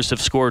the Oilers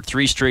have scored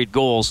 3 straight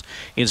goals.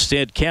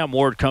 Instead, Cam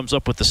Ward comes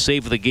up with the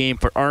save of the game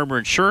for Armor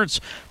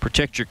Insurance.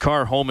 Protect your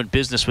car, home, and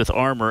business with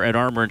Armor at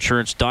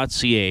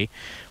armorinsurance.ca.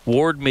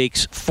 Ward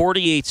makes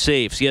 48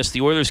 saves. Yes,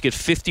 the Oilers get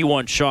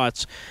 51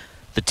 shots.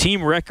 The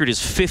team record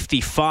is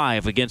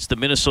 55 against the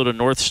Minnesota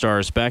North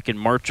Stars back in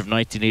March of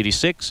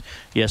 1986.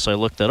 Yes, I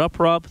looked that up,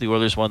 Rob. The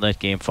Oilers won that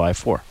game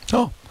 5-4.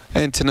 Oh.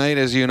 And tonight,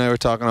 as you and I were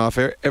talking off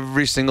air,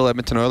 every single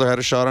Edmonton Oiler had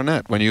a shot on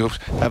net. When you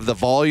have the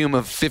volume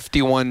of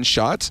 51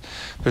 shots,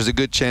 there's a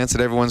good chance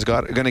that everyone's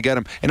going to get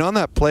them. And on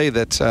that play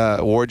that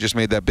Ward just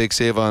made that big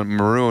save on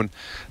Maroon,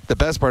 the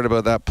best part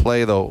about that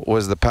play, though,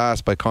 was the pass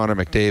by Connor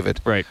McDavid.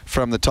 Right.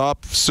 From the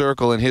top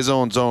circle in his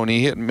own zone,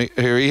 he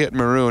hit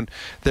Maroon.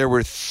 There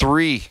were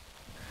 3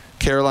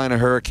 Carolina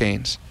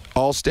Hurricanes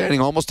all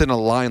standing almost in a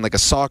line, like a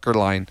soccer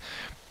line,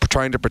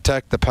 trying to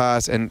protect the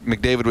pass, and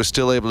McDavid was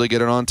still able to get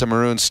it onto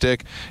Maroon's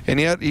stick. And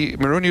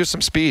Maroon used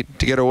some speed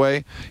to get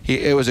away.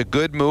 It was a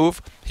good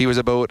move. He was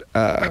about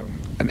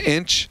an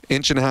inch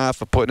and a half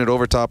of putting it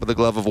over top of the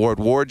glove of Ward.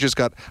 Ward just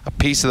got a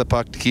piece of the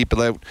puck to keep it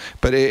out.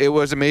 But it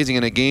was amazing.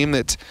 In a game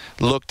that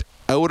looked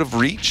out of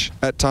reach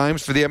at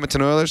times for the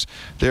Edmonton Oilers,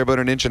 they're about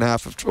an inch and a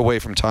half away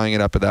from tying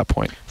it up at that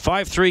point.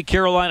 5-3,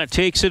 Carolina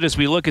takes it. As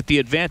we look at the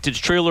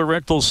Advantage Trailer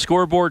Rentals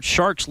scoreboard,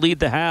 Sharks lead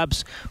the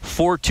Habs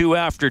 4-2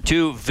 after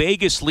 2.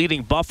 Vegas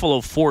leading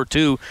Buffalo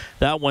 4-2.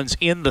 That one's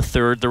in the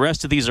third. The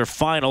rest of these are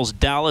finals.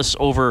 Dallas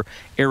over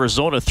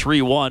Arizona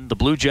 3-1. The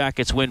Blue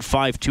Jackets win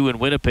 5-2 in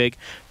Winnipeg.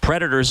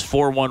 Predators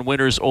 4-1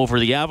 winners over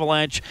the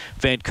Avalanche.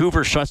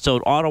 Vancouver shuts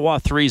out Ottawa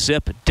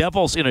 3-0.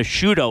 Devils in a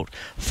shootout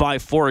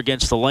 5-4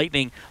 against the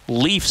Lightning.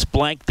 Leafs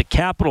blank the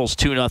Capitals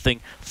 2-0.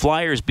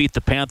 Flyers beat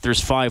the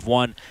Panthers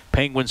 5-1.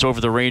 Penguins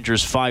over the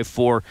Rangers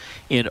 5-4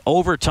 in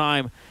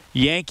overtime.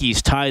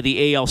 Yankees tie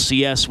the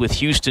ALCS with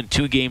Houston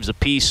 2 games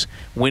apiece,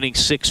 winning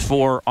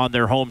 6-4 on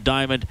their home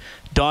diamond.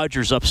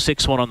 Dodgers up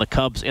 6-1 on the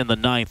Cubs in the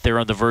 9th. They're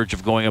on the verge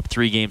of going up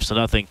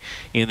 3-0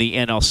 in the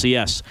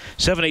NLCS.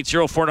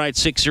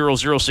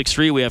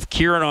 780-496-0063. We have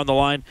Kieran on the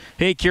line.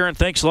 Hey, Kieran,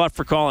 thanks a lot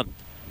for calling.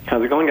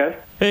 How's it going, guys?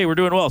 Hey, we're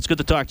doing well. It's good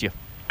to talk to you.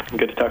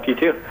 Good to talk to you,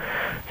 too.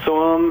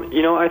 So,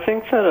 I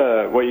think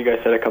that what you guys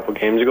said a couple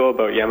games ago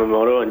about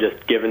Yamamoto and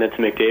just giving it to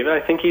McDavid, I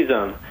think he's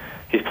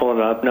pulling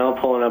it up now,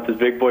 pulling up his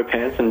big boy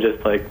pants and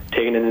just,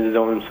 taking it into his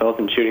own himself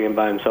and shooting him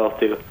by himself,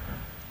 too.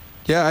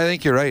 Yeah, I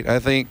think you're right. I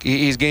think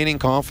he's gaining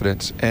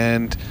confidence.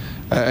 And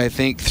I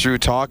think through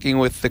talking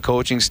with the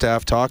coaching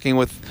staff, talking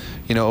with,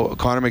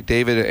 Connor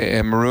McDavid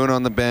and Maroon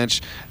on the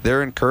bench,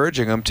 they're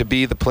encouraging him to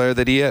be the player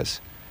that he is.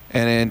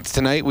 And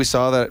tonight we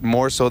saw that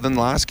more so than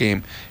last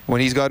game.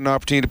 When he's got an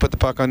opportunity to put the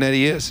puck on net,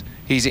 he is.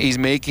 He's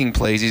making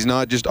plays. He's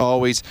not just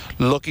always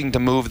looking to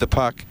move the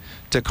puck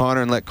to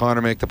Connor and let Connor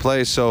make the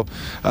plays. So,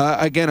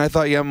 again, I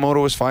thought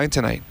Yamamoto was fine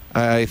tonight.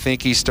 I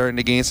think he's starting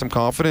to gain some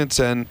confidence,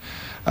 and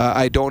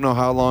I don't know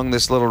how long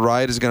this little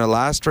ride is going to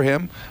last for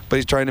him, but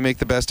he's trying to make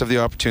the best of the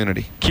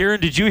opportunity. Kieran,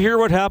 did you hear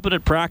what happened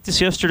at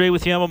practice yesterday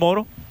with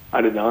Yamamoto?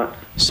 I did not.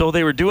 So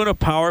they were doing a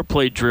power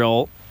play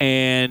drill,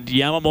 and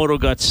Yamamoto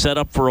got set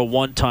up for a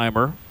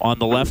one-timer on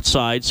the left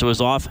side, so it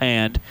was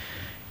offhand,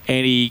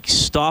 and he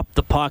stopped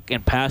the puck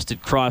and passed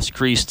it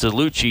cross-crease to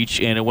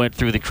Lucic, and it went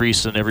through the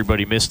crease, and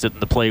everybody missed it,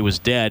 and the play was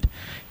dead.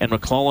 And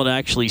McLellan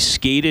actually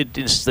skated,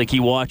 like he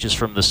watches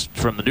from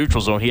the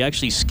neutral zone. He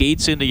actually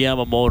skates into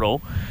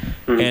Yamamoto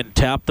and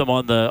tapped him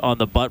on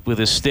the butt with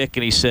his stick,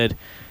 and he said,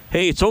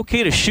 "Hey, it's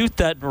okay to shoot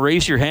that and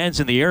raise your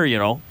hands in the air,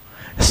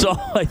 So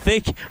I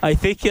think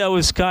that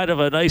was kind of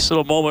a nice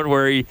little moment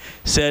where he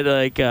said,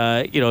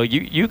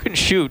 you can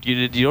shoot.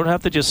 You don't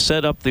have to just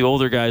set up the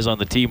older guys on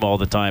the team all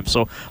the time.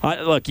 So,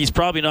 look, he's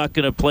probably not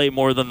going to play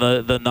more than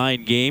the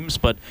 9 games,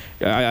 but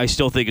I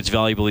still think it's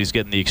valuable he's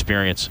getting the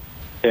experience.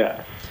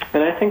 Yeah.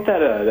 And I think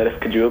that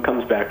if Caggiula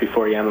comes back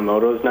before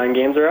Yamamoto's 9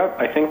 games are up,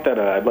 I think that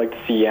I'd like to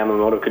see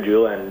Yamamoto,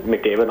 Caggiula, and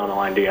McDavid on the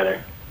line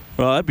together.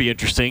 Well, that'd be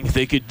interesting.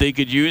 They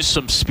could use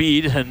some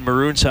speed, and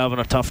Maroon's having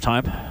a tough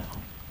time.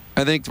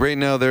 I think right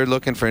now they're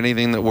looking for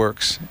anything that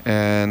works,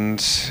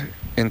 and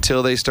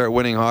until they start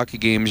winning hockey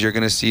games, you're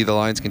going to see the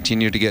lines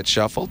continue to get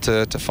shuffled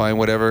to find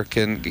whatever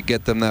can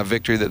get them that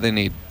victory that they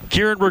need.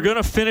 Kieran, we're going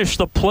to finish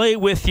the play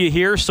with you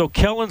here, so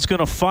Kellen's going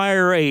to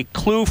fire a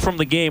clue from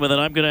the game, and then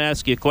I'm going to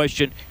ask you a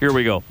question. Here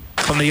we go.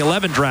 from the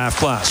 11 draft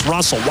class.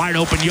 Russell, wide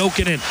open,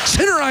 Jokinen,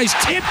 center ice,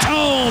 tipped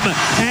home,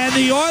 and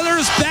the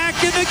Oilers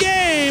back in the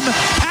game.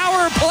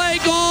 Power play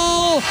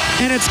goal,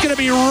 and it's going to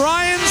be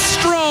Ryan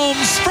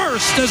Strome's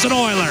first as an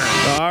Oiler.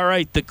 All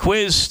right, the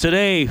quiz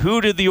today.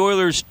 Who did the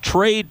Oilers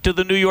trade to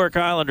the New York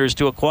Islanders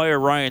to acquire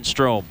Ryan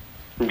Strome?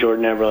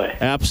 Jordan Eberle.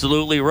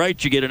 Absolutely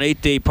right. You get an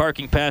 8-day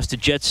parking pass to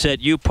Jet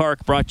Set U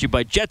Park, brought to you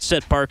by Jet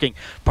Set Parking.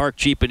 Park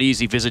cheap and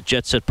easy. Visit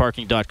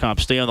jetsetparking.com.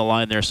 Stay on the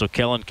line there so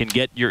Kellen can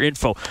get your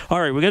info. All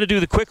right, we're going to do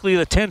the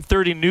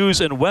 10:30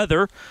 news and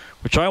weather,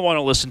 which I want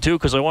to listen to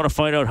because I want to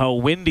find out how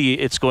windy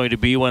it's going to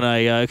be when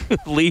I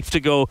leave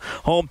to go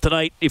home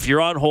tonight. If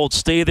you're on hold,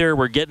 stay there.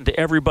 We're getting to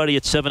everybody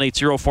at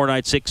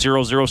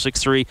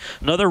 780-496-0063.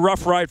 Another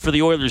rough ride for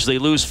the Oilers. They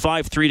lose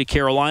 5-3 to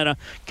Carolina.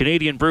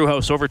 Canadian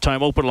Brewhouse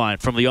Overtime Open Line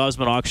from the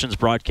Osmond Auctions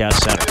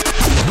Broadcast Center.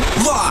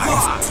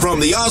 Live from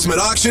the Osmond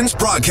Auctions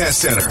Broadcast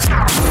Center.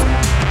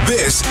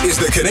 This is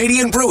the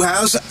Canadian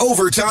Brewhouse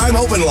Overtime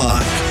Open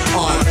Line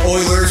on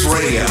Oilers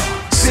Radio.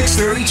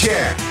 630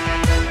 CHED.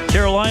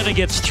 Carolina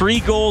gets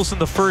 3 goals in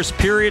the first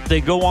period. They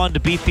go on to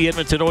beat the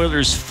Edmonton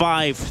Oilers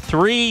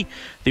 5-3.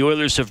 The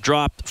Oilers have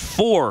dropped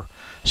 4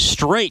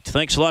 straight.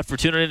 Thanks a lot for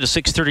tuning in to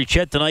 630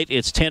 CHED tonight.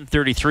 It's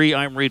 10:33.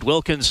 I'm Reed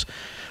Wilkins.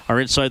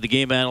 Our Inside the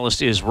Game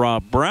analyst is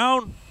Rob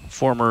Brown,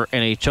 former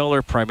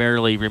NHLer,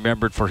 primarily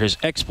remembered for his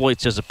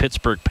exploits as a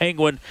Pittsburgh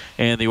Penguin.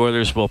 And the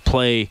Oilers will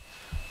play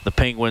the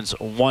Penguins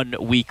 1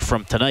 week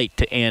from tonight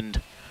to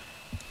end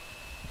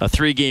a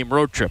 3-game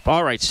road trip.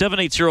 All right,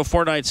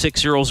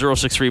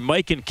 780-496-0063.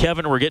 Mike and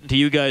Kevin, we're getting to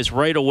you guys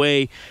right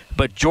away.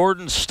 But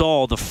Jordan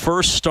Staal, the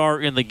first star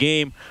in the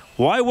game,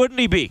 why wouldn't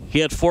he be?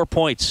 He had 4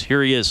 points.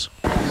 Here he is.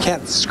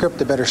 Can't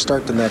script a better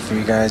start than that for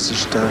you guys.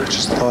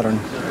 Just thought on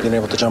being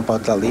able to jump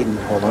out that lead and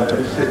hold on to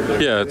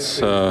it. Yeah, it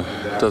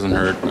doesn't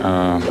hurt.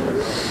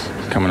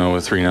 Coming out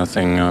with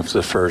 3-0 after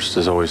the first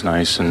is always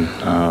nice, and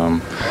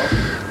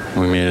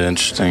we made it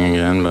interesting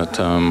again, but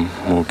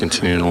we'll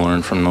continue to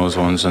learn from those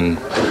ones. And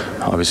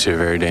obviously a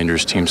very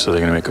dangerous team, so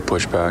they're going to make a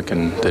pushback,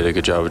 and they did a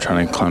good job of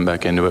trying to climb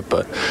back into it.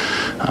 But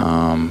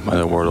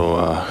Wardle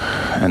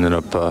ended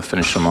up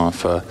finishing them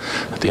off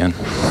at the end.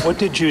 What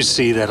did you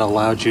see that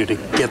allowed you to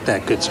get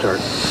that good start?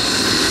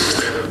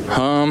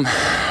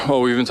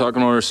 Well, we've been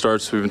talking about our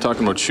starts. We've been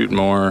talking about shooting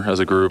more as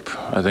a group.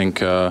 I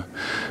think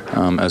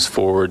as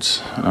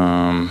forwards,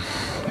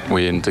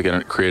 we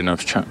didn't create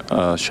enough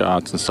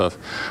shots and stuff.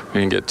 We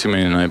didn't get too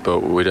many tonight, but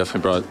we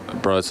definitely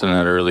brought us in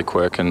that early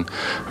quick, and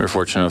we were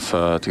fortunate enough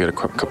to get a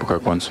couple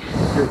quick ones.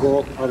 Your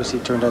goal obviously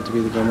turned out to be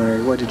the game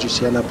winner. What did you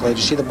see on that play? Did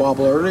you see the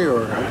bobble early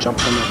or jump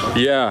from that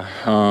play? Yeah,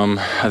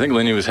 I think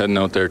Linney was heading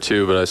out there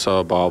too, but I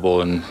saw a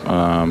bobble and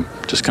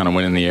just kind of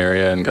went in the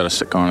area and got a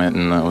stick on it,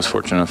 and I was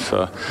fortunate enough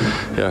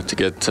to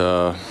get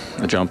a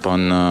jump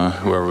on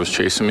whoever was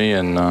chasing me,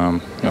 and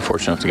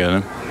fortunate enough to get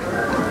in.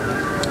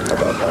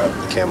 About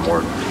Cam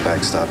Ward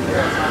backstopping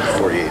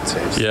 48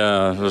 saves.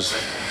 Yeah, there's a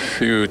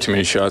few too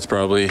many shots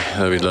probably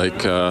that we'd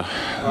like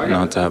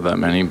not to have that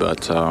many,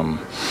 but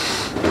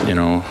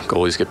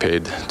goalies get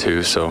paid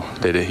too, so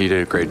he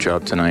did a great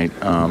job tonight.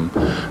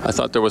 I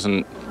thought there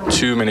wasn't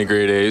too many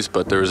grade A's,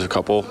 but there was a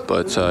couple,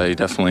 but he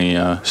definitely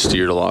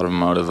steered a lot of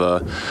them out of the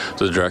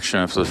direction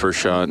after the first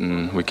shot,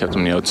 and we kept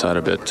him on the outside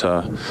a bit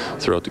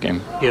throughout the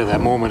game. Yeah,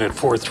 that moment at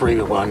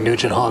 4-3 on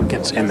Nugent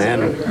Hopkins and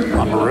then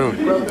on Maroon.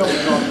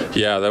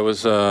 Yeah, that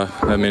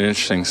made it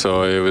interesting.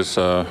 So it was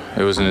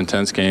an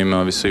intense game.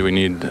 Obviously, we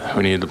needed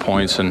the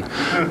points, and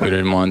we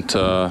didn't want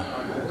to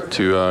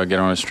get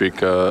on a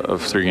streak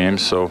of 3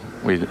 games. So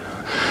we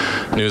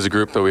knew as a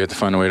group that we had to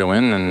find a way to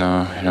win, and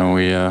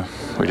we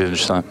did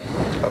just that.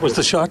 Was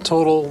the shot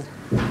total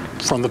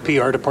from the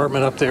PR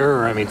department up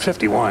there?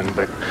 51,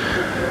 but...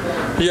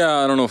 Yeah,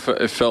 I don't know if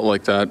it felt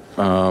like that.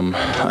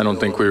 I don't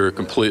think we were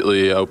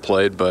completely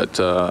outplayed, but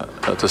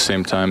at the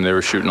same time, they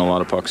were shooting a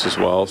lot of pucks as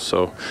well.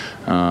 So,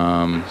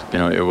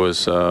 it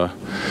was a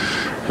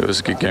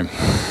good game.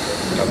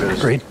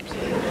 Great.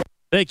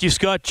 Thank you,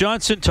 Scott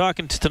Johnson.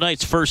 Talking to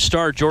tonight's first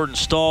star, Jordan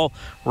Staal.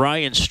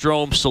 Ryan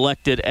Strome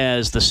selected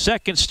as the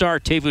second star.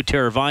 Teuvo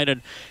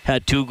Teravainen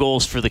had 2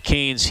 goals for the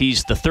Canes.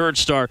 He's the third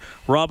star.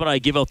 Rob and I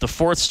give out the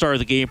fourth star of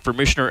the game for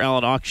Missioner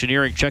Allen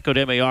Auctioneering. Check out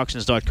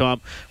MAauctions.com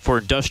for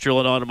industrial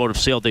and automotive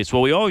sale dates.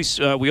 Well, we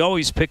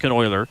always pick an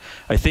Oiler.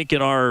 I think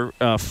in our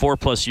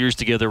 4+ years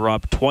together,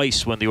 Rob,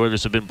 twice when the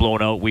Oilers have been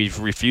blown out, we've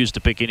refused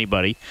to pick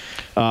anybody.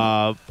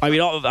 I'll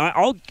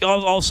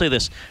say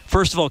this.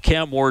 First of all,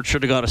 Cam Ward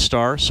should have got a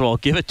star, so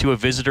I'll give it to a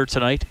visitor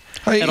tonight,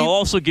 and I'll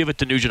also give it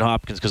to Nugent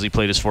Hopkins because he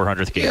played his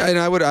 400th game. Yeah, and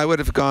I would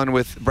have gone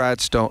with Brad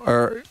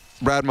Malone.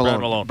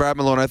 Brad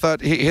Malone. I thought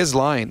his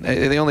line.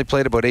 They only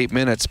played about 8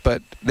 minutes,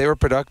 but they were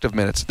productive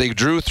minutes. They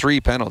drew 3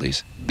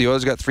 penalties. The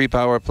Oilers got 3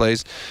 power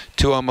plays,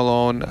 2 on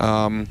Malone, 1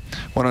 on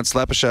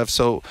Slepyshev.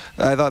 So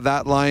I thought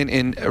that line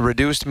in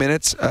reduced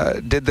minutes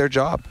did their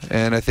job,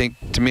 and I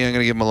think to me, I'm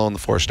going to give Malone the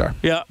 4-star.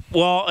 Yeah.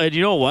 Well, and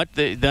you know what?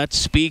 That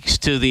speaks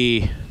to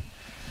the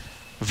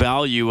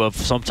value of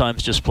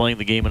sometimes just playing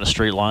the game in a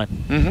straight line.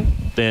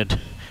 Mm-hmm. And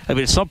I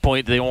mean, at some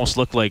point they almost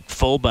look like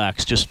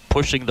fullbacks just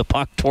pushing the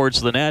puck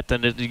towards the net,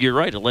 and you're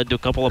right, it led to a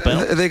couple of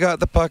penalties. They got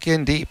the puck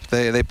in deep.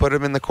 They put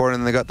him in the corner,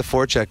 and they got the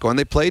forecheck going.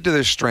 They played to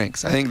their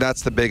strengths. I think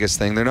that's the biggest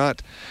thing. They're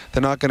not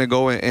going to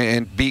go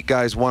and beat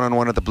guys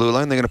one-on-one at the blue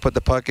line. They're going to put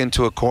the puck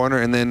into a corner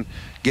and then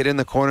get in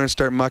the corner and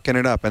start mucking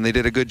it up. And they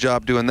did a good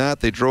job doing that.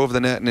 They drove the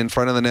net, and in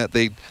front of the net,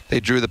 they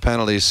drew the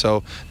penalties.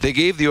 So they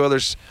gave the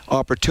Oilers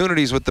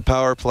opportunities with the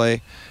power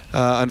play.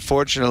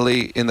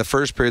 Unfortunately, in the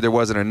first period, there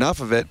wasn't enough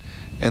of it,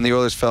 and the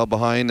Oilers fell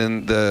behind,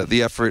 and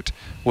the effort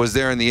was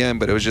there in the end,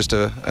 but it was just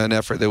an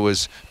effort that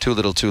was too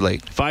little too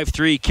late.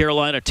 5-3,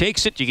 Carolina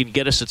takes it. You can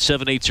get us at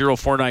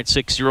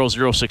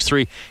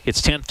 780-496-0063.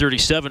 It's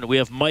 10:37. We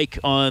have Mike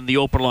on the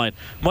open line.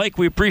 Mike,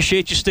 we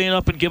appreciate you staying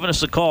up and giving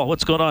us a call.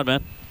 What's going on,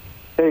 man?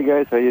 Hey,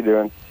 guys. How you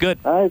doing? Good.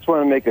 I just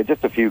want to make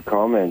just a few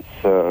comments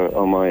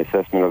on my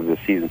assessment of the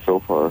season so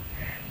far.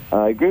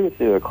 I agree with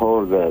the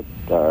caller that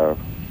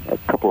a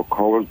couple of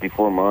callers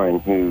before mine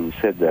who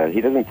said that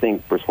he doesn't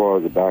think Brossoit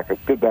is a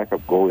good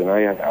backup goalie, and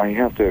I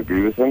have to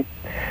agree with him.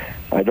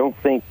 I don't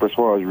think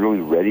Brossoit is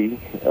really ready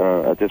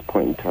at this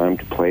point in time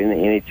to play in the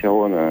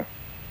NHL on a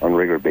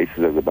regular basis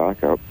as a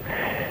backup.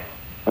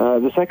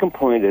 The second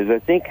point is I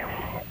think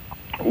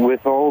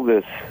with all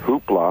this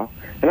hoopla,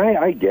 and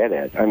I get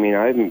it. I mean,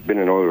 I haven't been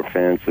an Oilers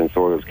fan since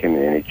Oilers came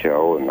in the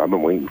NHL, and I've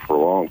been waiting for a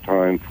long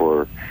time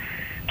to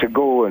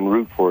go and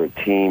root for a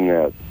team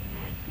that,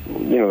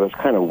 that's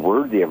kind of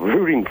worthy of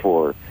rooting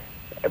for.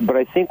 But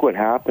I think what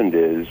happened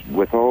is,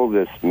 with all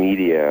this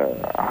media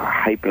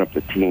hyping up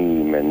the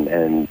team,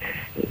 and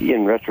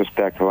in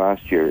retrospect to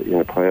last year in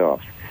the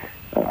playoffs,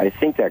 I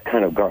think that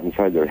kind of got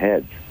inside their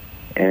heads.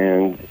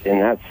 And in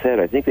that said,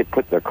 I think they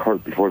put their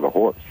cart before the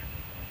horse.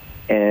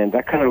 And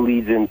that kind of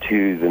leads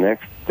into the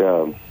next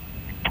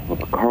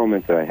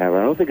comment that I have.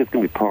 I don't think it's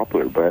going to be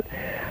popular, but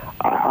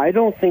I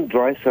don't think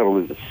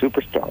Draisaitl is a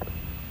superstar.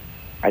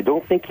 I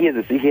don't think he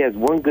has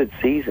one good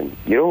season.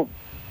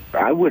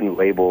 I wouldn't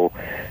label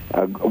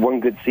one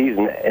good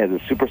season as a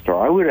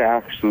superstar. I would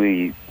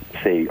actually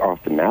say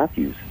Austin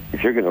Matthews.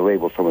 If you're going to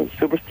label someone as a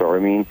superstar, I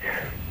mean,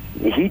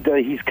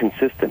 he's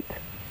consistent.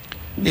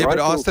 Yeah, but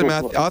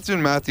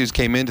Austin Matthews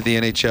came into the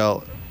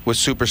NHL with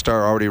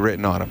superstar already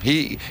written on him.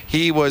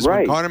 He was right.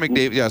 When Connor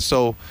McDavid. Yeah,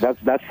 so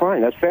that's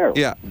fine. That's fair.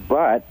 Yeah,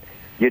 but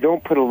you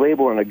don't put a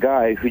label on a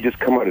guy who just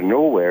come out of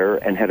nowhere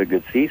and had a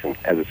good season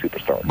as a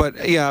superstar. But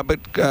Leon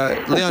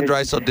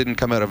Draisaitl didn't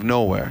come out of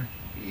nowhere.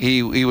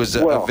 He was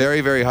a very,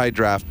 very high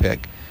draft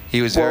pick.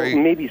 He was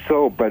maybe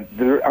so, but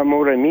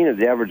what I mean is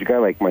the average guy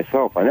like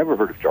myself, I never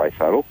heard of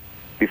Draisaitl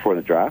before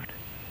the draft.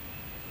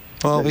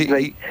 Well,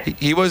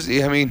 he was.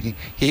 I mean,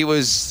 he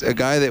was a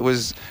guy that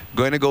was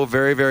going to go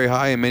very, very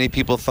high, and many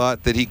people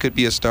thought that he could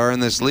be a star in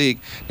this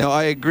league. Now,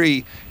 I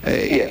agree.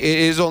 It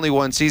is only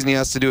one season; he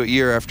has to do it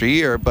year after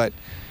year. But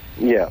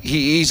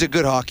he's a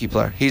good hockey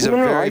player. He's a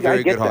very,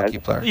 very good hockey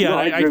player. Yeah,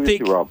 I agree with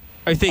you, Rob.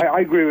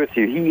 I agree with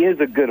you. He is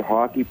a good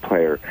hockey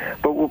player.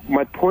 But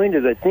my point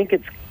is, I think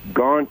it's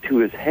gone to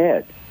his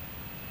head.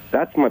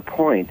 That's my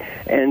point,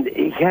 and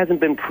he hasn't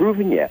been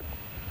proven yet.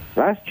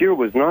 Last year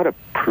was not a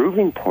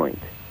proving point.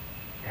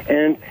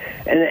 And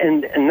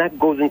that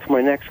goes into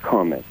my next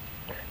comment.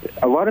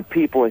 A lot of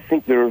people, I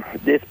think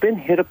it's been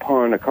hit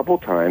upon a couple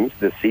times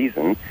this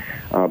season.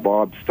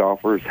 Bob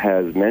Stoffers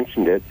has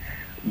mentioned it,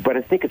 but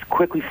I think it's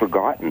quickly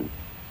forgotten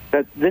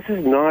that this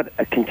is not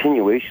a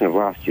continuation of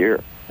last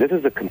year. This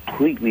is a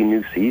completely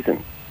new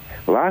season.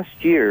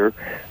 Last year,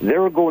 they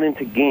were going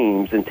into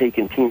games and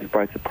taking teams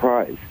by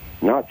surprise.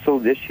 Not so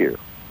this year.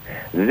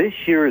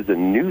 This year is a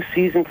new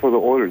season for the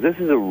Oilers. This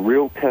is a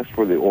real test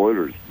for the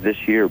Oilers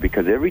this year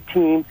because every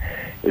team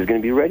is going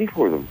to be ready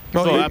for them.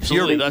 Oh,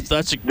 absolutely.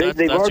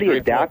 They've already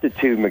adapted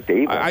to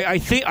McDavid. I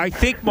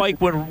think, Mike,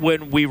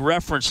 when we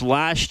reference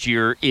last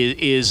year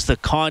is the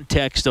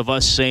context of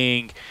us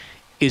saying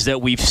is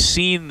that we've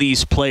seen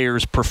these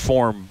players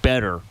perform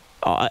better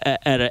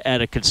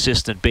at a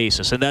consistent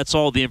basis, and that's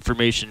all the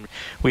information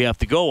we have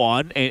to go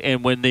on.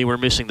 And when they were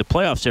missing the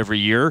playoffs every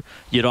year,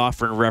 you'd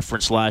often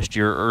reference last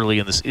year early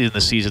in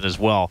the season as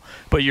well.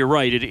 But you're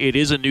right; it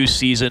is a new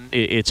season.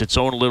 It's its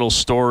own little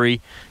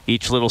story.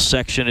 Each little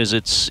section is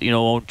its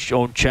own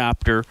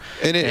chapter,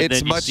 and then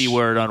you see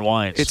where it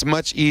unwinds. It's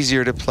much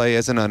easier to play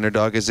as an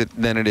underdog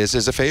than it is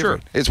as a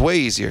favorite. Sure. It's way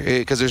easier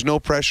because there's no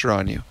pressure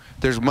on you.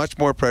 There's much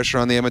more pressure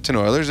on the Edmonton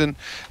Oilers, and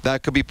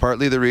that could be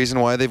partly the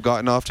reason why they've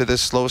gotten off to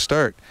this slow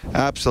start.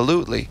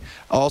 Absolutely.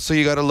 Also,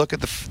 you got to look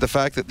at the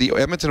fact that the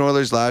Edmonton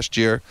Oilers last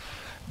year,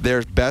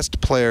 their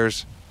best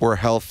players were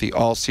healthy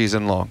all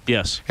season long.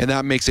 Yes. And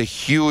that makes a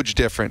huge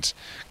difference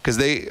because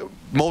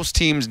most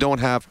teams don't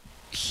have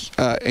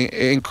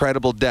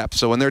incredible depth.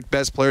 So when their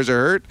best players are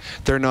hurt,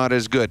 they're not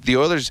as good. The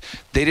Oilers,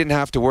 they didn't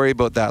have to worry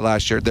about that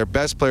last year. Their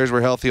best players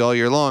were healthy all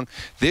year long.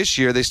 This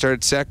year, they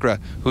started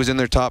Sekera, who's in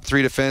their top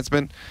 3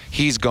 defensemen.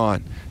 He's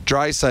gone.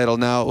 Draisaitl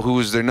now,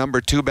 who's their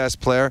number 2 best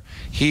player,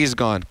 he's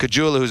gone.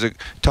 Caggiula, who's a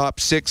top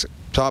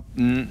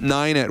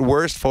 9 at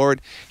worst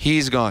forward,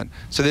 he's gone.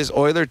 So this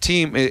Oiler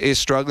team is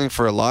struggling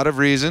for a lot of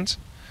reasons.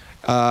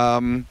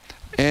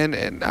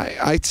 And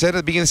I said at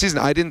the beginning of the season,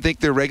 I didn't think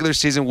their regular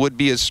season would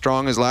be as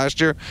strong as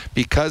last year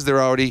because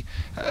they're already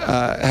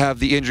have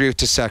the injury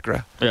to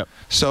Sekera. Yep.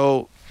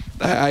 So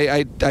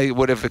I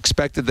would have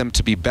expected them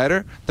to be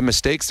better. The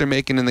mistakes they're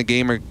making in the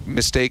game are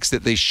mistakes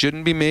that they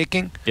shouldn't be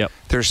making. Yep.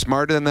 They're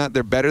smarter than that.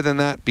 They're better than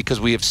that because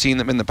we have seen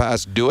them in the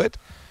past do it.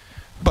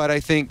 But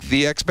I think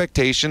the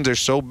expectations are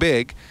so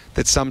big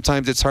that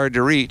sometimes it's hard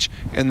to reach,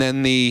 and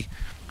then the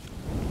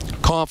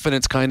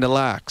confidence kind of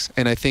lacks.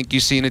 And I think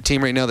you see in a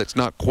team right now that's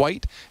not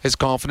quite as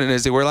confident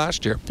as they were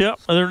last year. Yeah,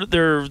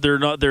 they're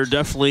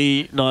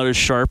definitely not as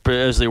sharp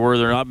as they were.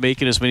 They're not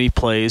making as many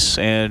plays,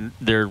 and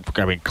they're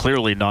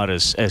clearly not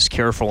as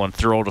careful and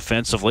thorough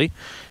defensively.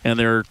 And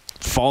they're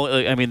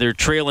they're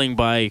trailing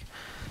by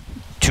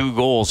 2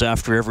 goals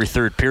after every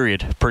third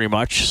period, pretty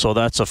much. So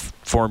that's a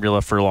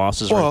formula for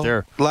losses right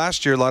there.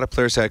 Last year, a lot of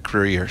players had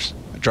career years.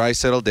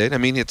 Draisaitl did. I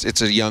mean,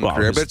 it's a young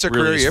career, but it's a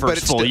career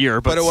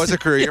year. But it was a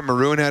career year.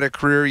 Maroon had a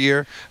career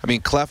year. I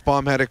mean,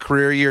 Clefbaum had a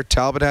career year.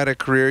 Talbot had a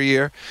career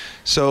year.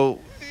 So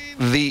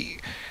the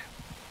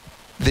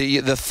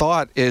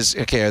thought is,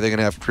 okay, are they going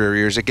to have career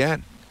years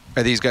again?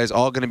 Are these guys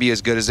all going to be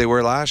as good as they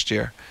were last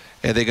year?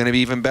 Are they going to be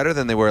even better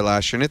than they were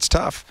last year? And it's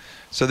tough.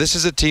 So this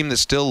is a team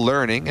that's still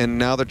learning, and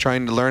now they're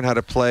trying to learn how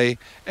to play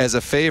as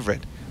a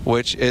favorite,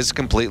 which is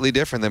completely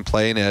different than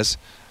playing as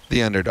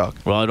the underdog.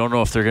 Well, I don't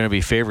know if they're going to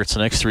be favorites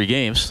the next 3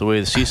 games, the way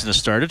the season has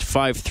started.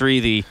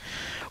 5-3, the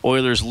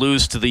Oilers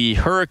lose to the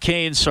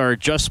Hurricanes. Our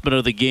adjustment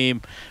of the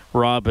game,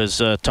 Rob has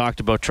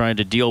talked about trying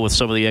to deal with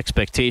some of the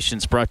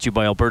expectations. Brought to you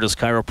by Alberta's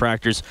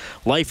Chiropractors.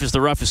 Life is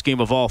the roughest game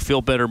of all.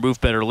 Feel better,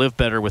 move better, live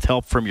better with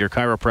help from your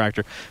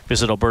chiropractor.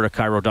 Visit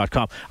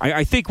albertachiro.com.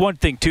 I think one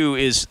thing, too,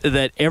 is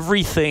that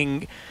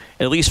everything,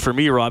 at least for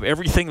me, Rob,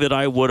 everything that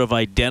I would have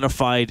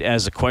identified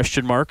as a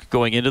question mark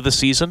going into the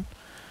season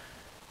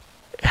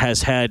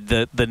has had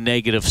the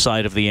negative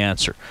side of the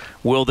answer.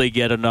 Will they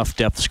get enough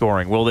depth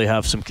scoring? Will they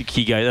have some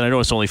key guys? And I know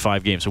it's only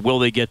 5 games. So will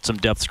they get some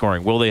depth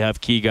scoring? Will they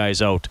have key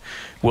guys out?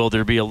 Will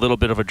there be a little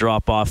bit of a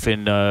drop-off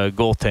in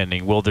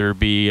goaltending? Will there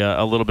be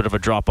a little bit of a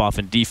drop-off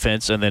in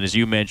defense? And then, as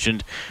you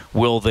mentioned,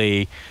 will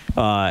they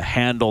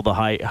handle the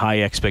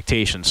high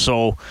expectations?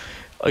 So,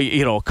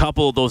 a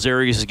couple of those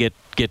areas get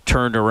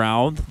turned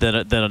around,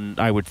 then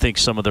I would think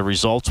some of the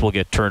results will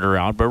get turned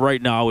around. But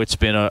right now, it's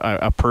been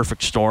a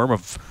perfect storm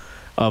of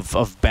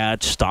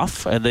bad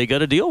stuff, and they got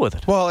to deal with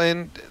it. Well,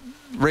 and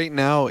right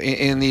now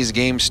in these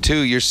games too,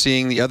 you're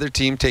seeing the other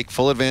team take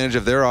full advantage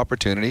of their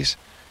opportunities,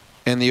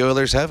 and the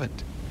Oilers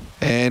haven't.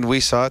 And we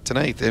saw it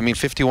tonight. I mean,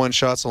 51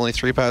 shots, only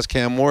 3 past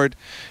Cam Ward,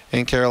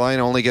 and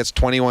Carolina only gets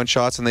 21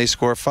 shots and they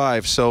score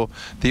 5. So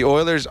the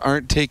Oilers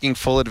aren't taking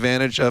full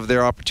advantage of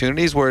their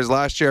opportunities, whereas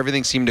last year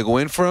everything seemed to go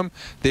in for them.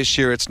 This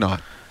year it's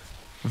not.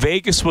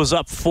 Vegas was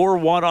up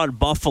 4-1 on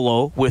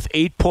Buffalo with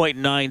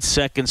 8.9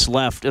 seconds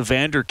left.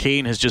 Evander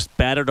Kane has just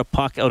batted a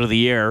puck out of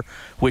the air,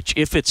 which,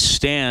 if it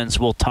stands,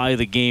 will tie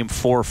the game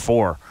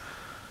 4-4.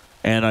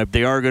 And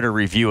they are going to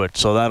review it,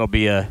 so that'll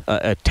be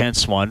a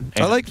tense one.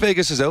 And I like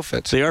Vegas's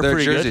outfits. They are their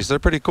pretty jerseys. good. They're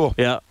pretty cool.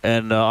 Yeah,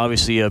 and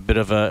obviously a bit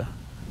of a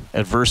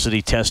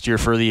adversity test here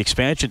for the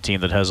expansion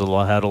team that has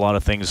had a lot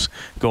of things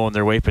going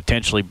their way,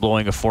 potentially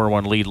blowing a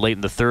 4-1 lead late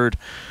in the third.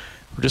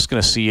 We're just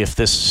going to see if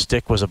this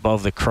stick was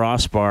above the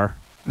crossbar.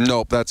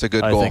 Nope, that's a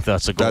good goal. I think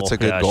that's a goal. That's a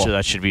good goal.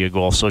 That should be a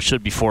goal. So it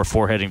should be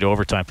 4-4 heading to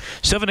overtime.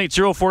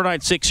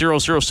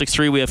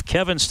 780-496-0063. We have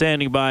Kevin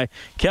standing by.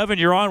 Kevin,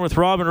 you're on with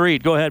Rob and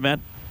Reed. Go ahead,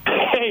 man.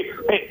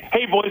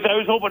 Hey, boys, I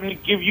was hoping to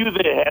give you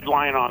the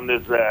headline on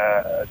this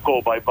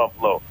goal by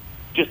Buffalo.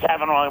 Just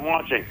having while I'm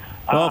watching.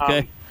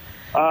 Okay.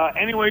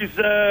 Anyways,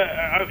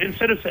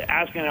 instead of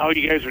asking how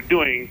you guys are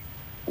doing,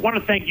 I want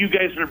to thank you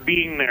guys for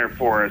being there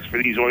for us,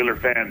 for these Oiler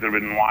fans that have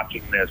been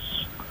watching this,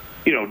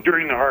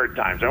 during the hard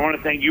times. I want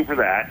to thank you for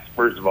that,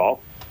 first of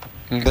all.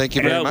 Thank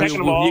you very much.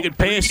 You can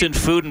pay us in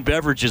food and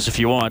beverages if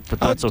you want, but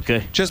that's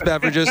okay. Just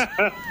beverages.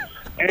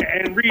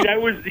 and Reed, I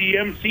was the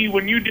MC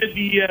when you did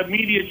the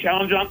media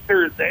challenge on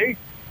Thursday.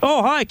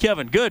 Oh, hi,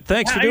 Kevin. Good.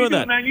 Thanks for doing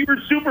that. Man, you were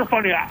super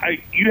funny.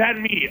 You had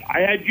me.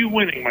 I had you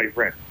winning, my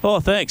friend. Oh,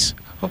 thanks.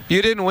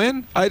 You didn't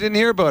win? I didn't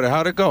hear about it.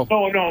 How'd it go?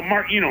 No,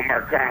 Mark.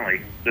 Mark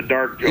Connolly, the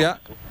dark joke.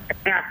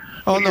 Yeah.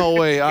 Oh, no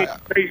way.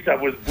 Face-up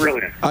was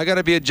brilliant. I got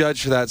to be a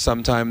judge for that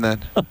sometime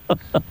then.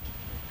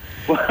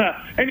 Well,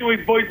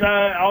 anyways, boys,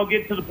 I'll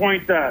get to the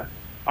point.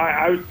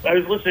 I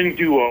was listening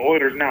to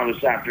Oilers Now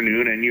this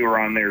afternoon, and you were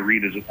on there,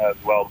 Reed, as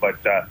well. But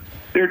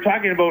they were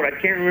talking about, I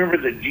can't remember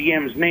the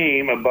GM's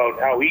name, about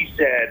how he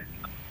said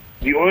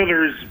the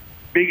Oilers'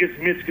 biggest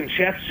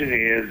misconception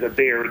is that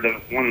they are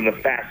one of the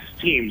fastest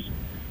teams,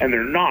 and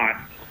they're not.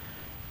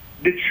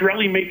 Did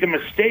Chiarelli make a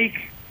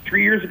mistake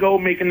 3 years ago,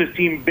 making this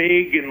team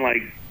big and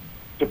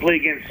to play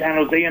against San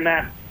Jose and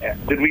that?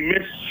 Did we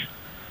miss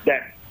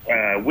that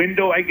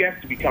window, I guess,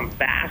 to become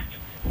fast?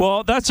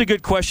 Well, that's a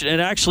good question,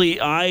 and actually,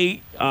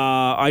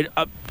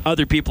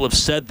 other people have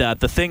said that.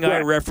 The thing I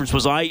referenced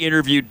was I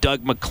interviewed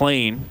Doug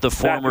McLean, the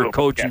former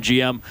coach and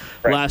GM,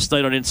 last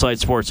night on Inside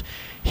Sports.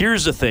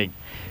 Here's the thing.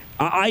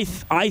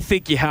 I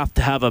think you have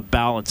to have a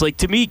balance. Like,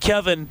 to me,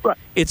 Kevin,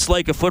 it's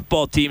like a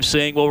football team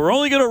saying, well, we're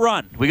only going to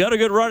run. We got a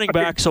good running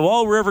back, so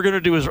all we're ever going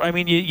to do is, I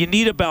mean, you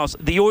need a balance.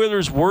 The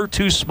Oilers were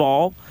too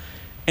small,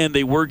 and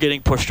they were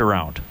getting pushed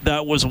around.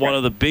 That was one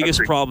of the biggest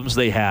problems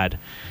they had.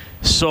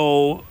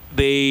 So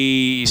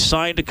they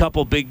signed a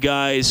couple big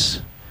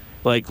guys.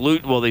 They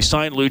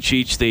signed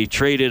Lucic. They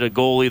traded a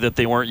goalie that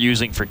they weren't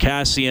using for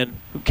Cassian.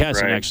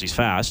 Cassian actually is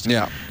fast.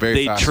 Yeah,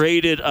 very fast. They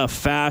traded a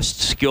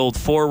fast, skilled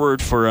forward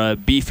for a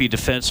beefy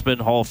defenseman,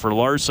 Hall for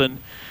Larson.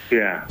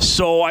 Yeah.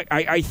 So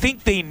I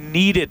think they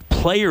needed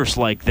players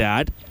like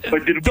that.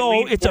 But did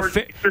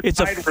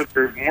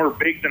they're more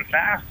big than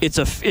fast?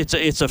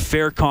 It's a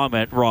fair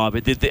comment,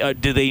 Rob.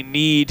 Do they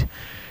need?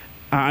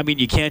 I mean,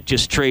 you can't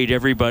just trade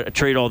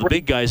all the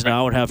big guys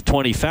now and have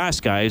 20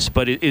 fast guys.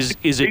 But is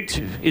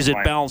it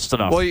balanced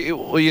enough?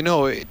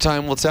 Well,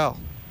 time will tell.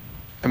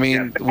 I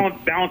mean,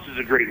 balance is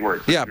a great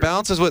word. Yeah,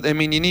 balance is what I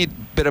mean. You need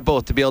a bit of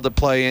both to be able to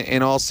play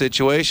in all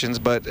situations.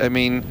 But I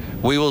mean,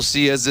 we will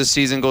see as this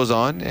season goes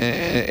on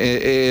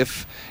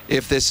if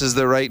this is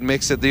the right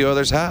mix that the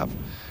Oilers have.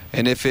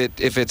 And if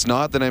it's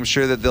not, then I'm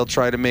sure that they'll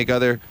try to make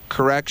other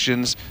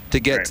corrections to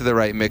get to the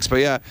right mix.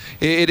 But yeah,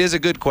 it is a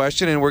good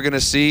question, and we're going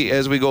to see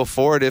as we go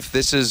forward if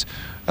this is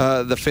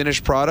the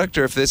finished product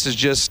or if this is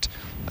just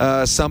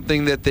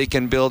something that they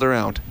can build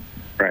around.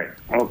 Right.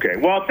 Okay.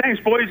 Well,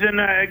 thanks, boys, and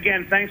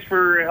again, thanks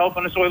for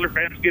helping us Oiler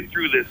fans get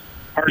through this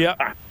hard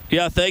time.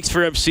 Yeah, thanks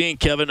for emceeing,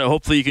 Kevin.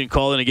 Hopefully you can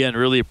call in again.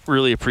 Really,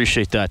 really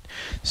appreciate that.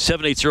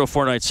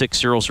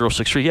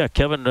 780-496-0063. Yeah,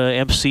 Kevin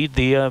emceed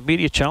the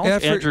media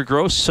challenge. Andrew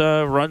Gross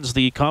runs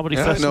the comedy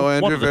festival. I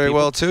know Andrew very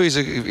well too.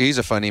 He's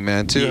a funny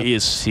man too. He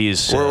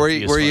is. Were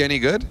you any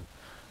good?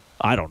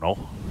 I don't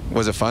know.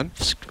 Was it fun?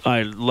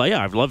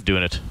 I've loved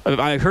doing it.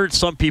 I heard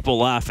some people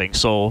laughing,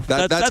 so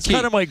that's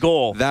kind of my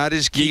goal. That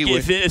is key.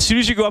 As soon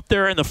as you go up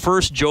there in the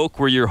first joke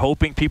where you're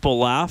hoping people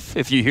laugh,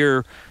 if you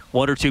hear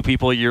one or two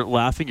people you're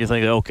laughing, you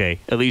think, okay,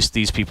 at least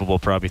these people will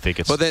probably think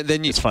it's funny. But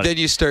then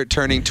you start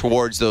turning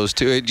towards those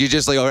two. You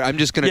just I'm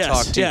just going to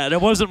talk to you. Yeah,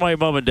 that wasn't my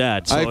mom and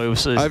dad. So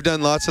I've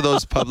done lots of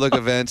those public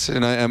events,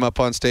 and I'm up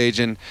on stage,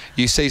 and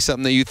you say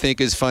something that you think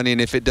is funny, and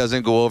if it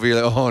doesn't go over,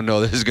 you're like, oh no,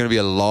 this is going to be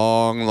a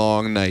long,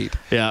 long night.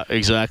 Yeah,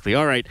 exactly.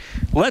 All right,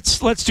 let's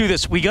do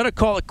this. We got to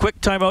call a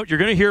quick timeout. You're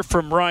going to hear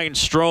from Ryan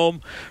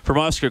Strome, from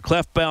Oscar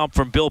Klefbaum,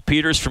 from Bill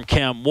Peters, from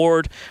Cam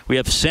Ward. We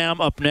have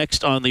Sam up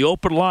next on the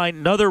open line.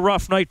 Another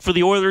rough night for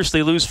the Oilers.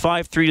 They lose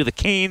 5-3 to the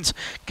Canes.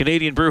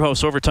 Canadian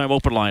Brewhouse Overtime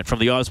Open Line from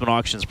the Osmond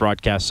Auctions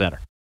Broadcast Center.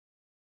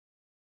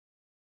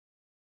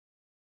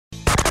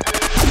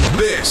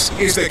 This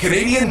is the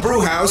Canadian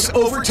Brewhouse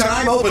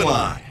Overtime Open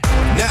Line.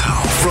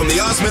 Now, from the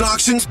Osmond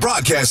Auctions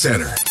Broadcast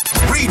Center,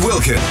 Reed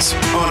Wilkins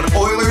on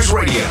Oilers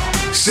Radio,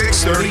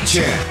 630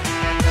 CHED.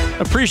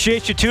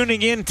 Appreciate you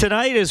tuning in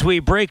tonight as we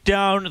break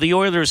down the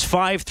Oilers'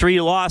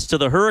 5-3 loss to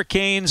the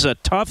Hurricanes. A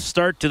tough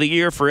start to the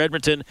year for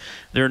Edmonton.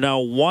 They're now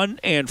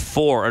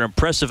 1-4. An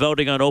impressive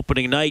outing on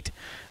opening night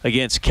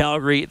against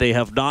Calgary. They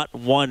have not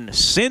won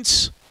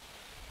since.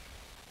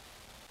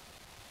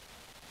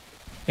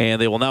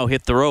 And they will now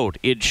hit the road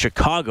in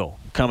Chicago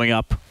coming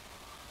up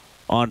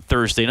on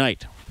Thursday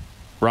night.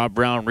 Rob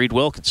Brown, Reed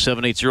Wilkins,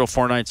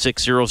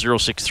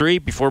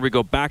 780-496-0063. Before we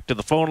go back to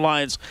the phone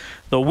lines,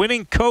 the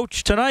winning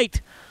coach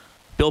tonight,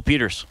 Bill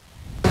Peters.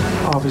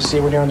 Obviously,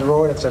 when you're on the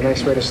road, it's a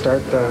nice way to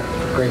start the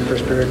great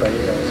first period by you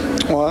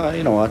guys. Well,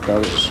 you know what,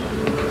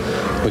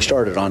 we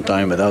started on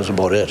time, but that was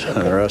about it.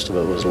 And the rest of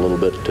it was a little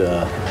bit,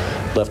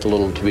 left a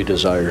little to be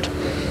desired.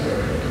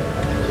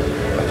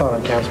 I thought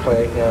on Cam's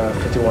play,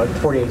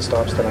 48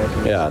 stops tonight.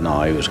 Yeah,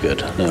 no, he was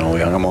good. We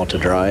hung him out to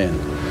dry, and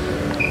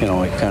he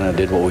kind of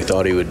did what we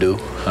thought he would do.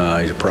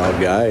 He's a proud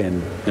guy,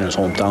 and in his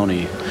hometown,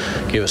 he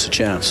gave us a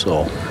chance.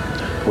 So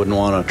wouldn't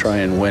want to try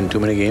and win too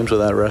many games with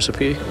that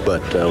recipe,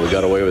 but we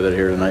got away with it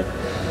here tonight.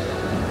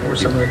 What were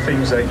some of the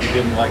things that you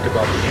didn't like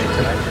about the game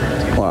tonight for your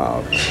team?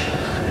 Wow,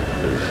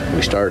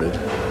 we started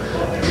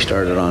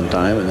on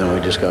time, and then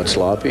we just got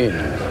sloppy and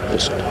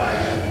just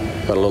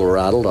got a little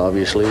rattled,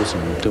 obviously.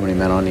 Some too many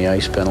men on the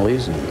ice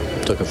penalties, and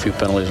took a few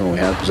penalties when we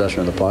had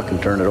possession of the puck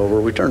and turned it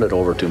over. We turned it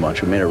over too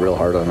much. We made it real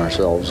hard on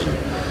ourselves,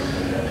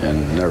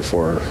 and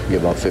therefore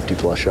give up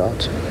 50-plus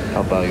shots.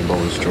 How valuable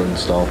was Jordan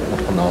Staal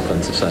on the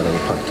offensive side of the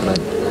puck tonight?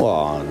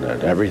 Well,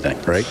 everything,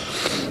 right?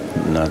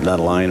 That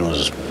line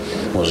was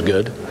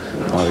good.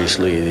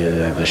 Obviously,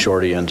 the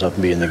shorty ends up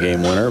being the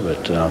game winner,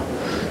 but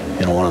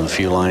one of the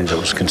few lines that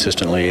was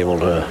consistently able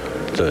to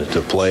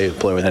play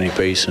with any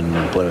pace and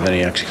play with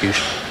any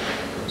execution.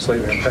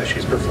 Slater and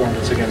Pesce's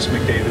performance against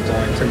McDavid's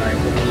line tonight,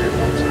 what was your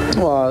thoughts?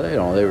 Well,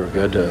 they were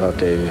good.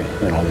 They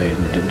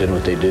did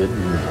what they did.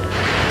 And,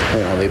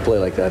 they play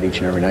like that each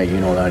and every night. You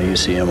know that. You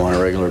see them on a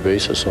regular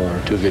basis. So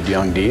they're two good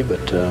young D,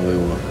 but we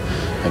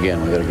got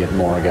to get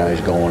more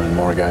guys going and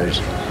more guys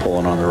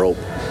pulling on the rope.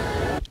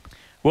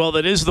 Well,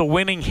 that is the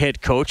winning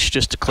head coach,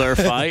 just to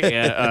clarify.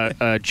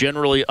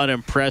 Generally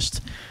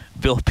unimpressed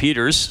Bill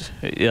Peters,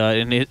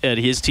 and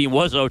his team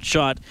was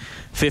outshot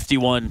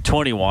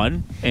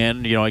 51-21.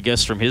 And, I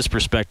guess from his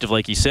perspective,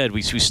 like he said,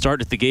 we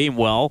started the game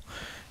well,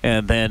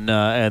 and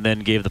then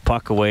gave the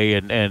puck away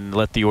and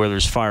let the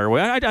Oilers fire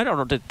away. I don't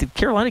know. Did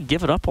Carolina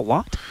give it up a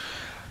lot?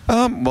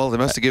 Well, they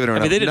must have given it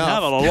enough. They didn't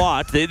have it a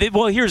lot.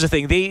 Well, here's the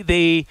thing.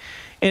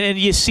 And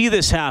you see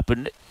this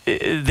happen.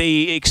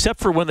 Except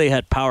for when they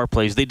had power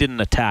plays, they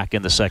didn't attack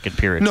in the second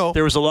period. No.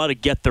 There was a lot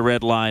of get the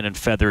red line and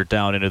feather it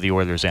down into the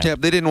Oilers' end. Yeah,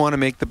 they didn't want to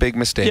make the big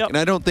mistake. Yep. And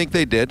I don't think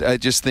they did. I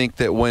just think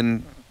that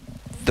when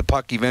the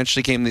puck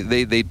eventually came,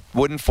 they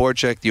wouldn't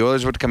forecheck. The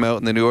Oilers would come out,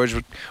 and then the Oilers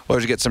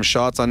would get some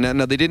shots on net.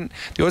 No, they didn't.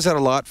 The Oilers had a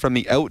lot from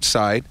the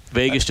outside.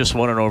 Vegas just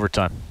won in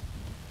overtime.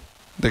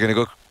 They're going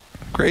to go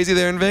crazy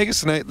there in Vegas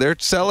tonight. They're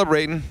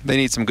celebrating. They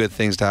need some good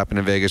things to happen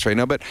in Vegas right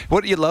now. But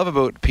what you love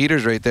about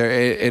Peters right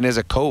there, and as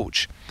a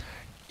coach,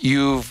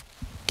 you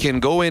can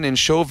go in and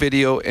show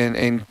video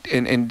and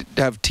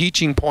have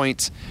teaching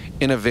points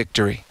in a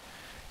victory.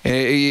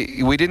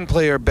 We didn't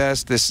play our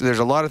best. There's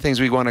a lot of things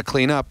we want to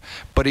clean up,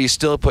 but he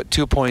still put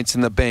 2 points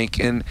in the bank.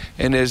 And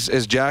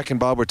as Jack and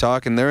Bob were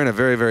talking, they're in a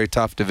very, very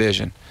tough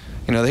division.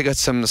 You know, they got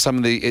some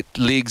of the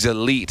league's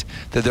elite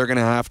that they're going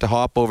to have to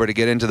hop over to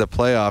get into the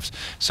playoffs.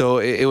 So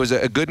it was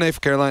a good night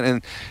for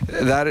Carolina,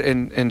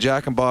 and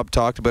Jack and Bob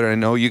talked about it. I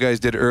know you guys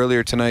did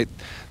earlier tonight.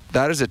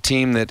 That is a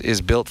team that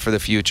is built for the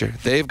future.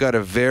 They've got a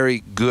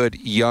very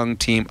good young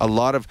team. A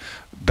lot of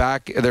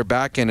their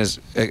back end is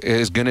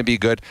going to be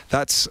good.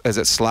 Is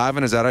it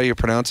Slavin? Is that how you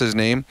pronounce his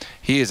name?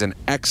 He is an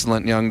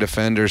excellent young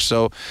defender.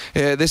 So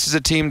this is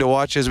a team to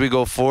watch as we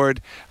go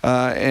forward.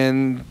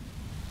 And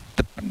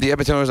the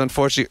Edmonton Oilers,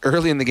 unfortunately,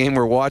 early in the game,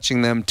 were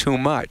watching them too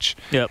much.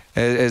 Yep.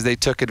 As they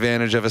took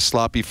advantage of a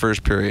sloppy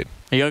first period.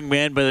 A young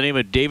man by the name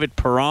of David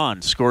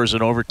Perron scores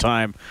in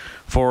overtime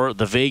for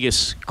the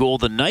Vegas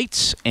Golden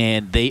Knights,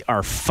 and they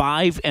are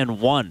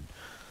 5-1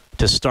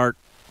 to start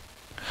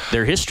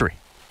their history.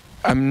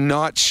 I'm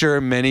not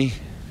sure many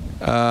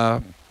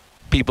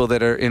people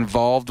that are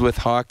involved with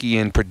hockey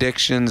and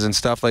predictions and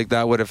stuff like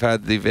that would have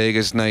had the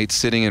Vegas Knights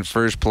sitting in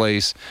first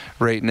place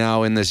right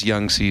now in this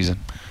young season.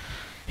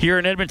 Here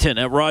in Edmonton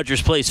at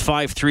Rogers Place,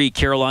 5-3,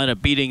 Carolina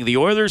beating the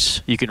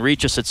Oilers. You can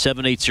reach us at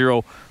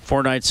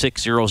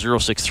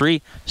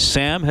 780-496-0063.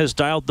 Sam has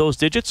dialed those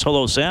digits.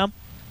 Hello, Sam.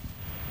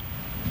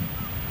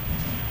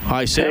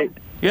 Hi, Sam. Hey.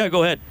 Yeah,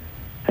 go ahead.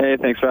 Hey,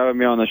 thanks for having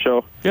me on the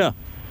show. Yeah.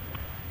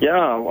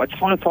 Yeah, I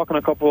just want to talk on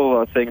a couple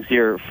of things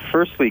here.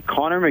 Firstly,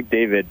 Connor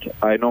McDavid.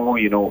 I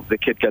know, the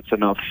kid gets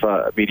enough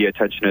media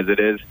attention as it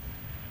is.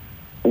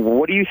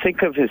 What do you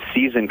think of his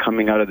season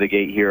coming out of the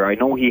gate here? I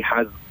know he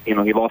has, he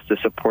lost his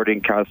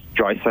supporting cast,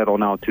 Draisaitl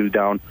now 2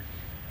 down.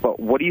 But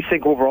what do you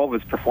think overall of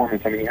his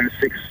performance? I mean, he has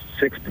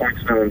six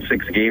points now in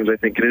 6 games, I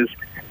think it is.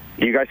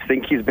 Do you guys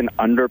think he's been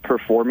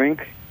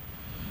underperforming?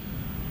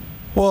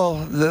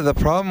 Well, the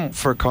problem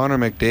for Connor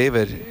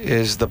McDavid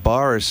is the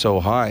bar is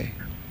so high.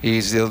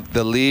 He's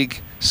the league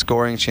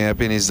scoring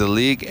champion. He's the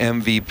league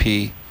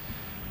MVP.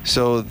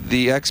 So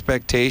the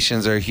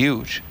expectations are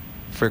huge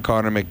for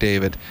Connor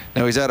McDavid.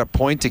 Now he's at a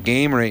point a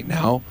game right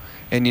now,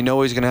 and he's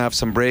going to have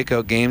some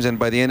breakout games, and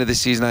by the end of the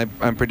season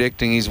I'm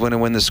predicting he's going to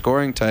win the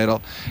scoring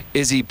title.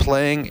 Is he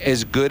playing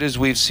as good as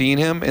we've seen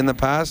him in the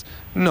past?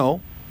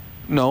 No,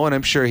 and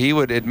I'm sure he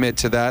would admit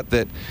to that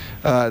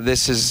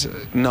this has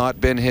not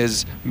been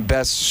his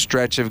best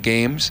stretch of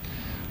games.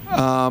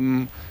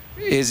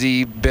 Has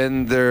he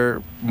been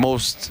their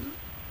most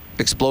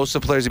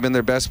explosive player? Has he been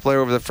their best player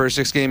over the first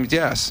 6 games?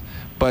 Yes.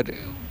 But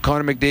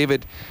Connor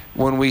McDavid,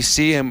 when we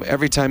see him,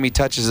 every time he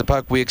touches the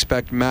puck, we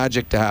expect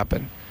magic to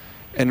happen.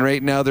 And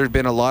right now there's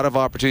been a lot of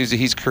opportunities that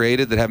he's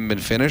created that haven't been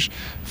finished.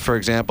 For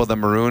example, the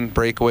Maroon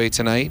breakaway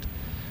tonight.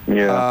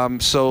 Yeah. I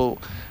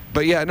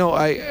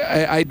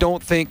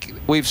don't think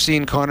we've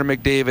seen Connor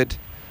McDavid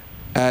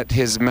at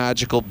his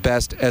magical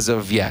best as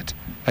of yet.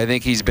 I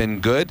think he's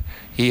been good.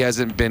 He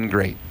hasn't been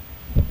great.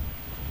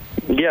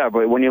 Yeah,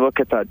 but when you look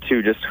at that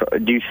too, do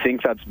you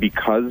think that's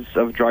because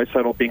of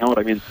Draisaitl being out?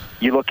 I mean,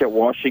 you look at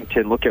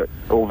Washington, look at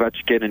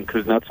Ovechkin and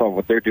Kuznetsov,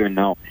 what they're doing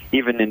now.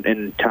 Even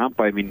in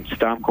Tampa, I mean,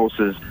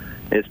 Stamkos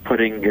is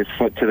putting his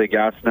foot to the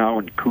gas now,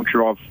 and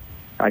Kucherov,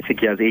 I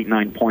think he has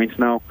 8-9 points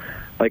now.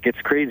 Like, it's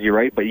crazy,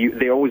 right? But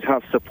they always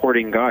have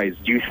supporting guys.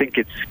 Do you think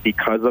it's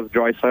because of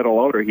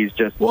Draisaitl out, or he's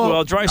just...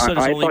 Well,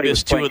 Draisaitl's only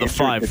missed 2 of the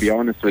 5. To be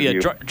honest with you.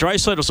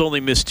 Draisaitl's only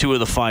missed 2 of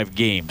the 5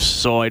 games,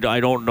 so I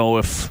don't know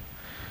if...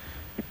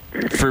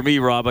 For me,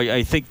 Rob,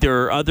 I think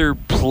there are other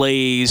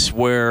plays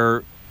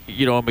where,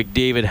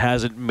 McDavid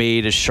hasn't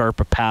made as sharp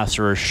a pass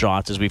or a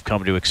shot as we've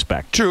come to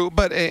expect. True,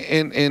 but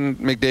in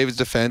McDavid's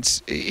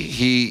defense,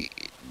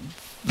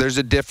 there's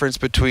a difference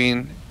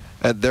between,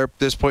 at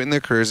this point in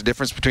their careers, a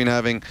difference between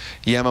having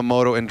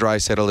Yamamoto and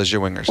Draisaitl as your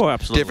wingers. Oh,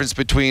 absolutely. Difference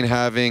between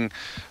having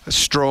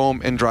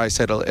Strome and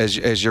Draisaitl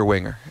as your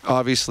winger.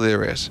 Obviously,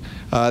 there is.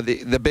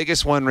 The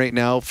biggest one right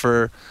now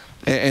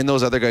and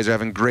those other guys are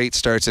having great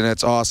starts, and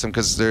that's awesome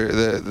because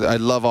I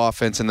love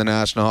offense in the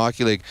National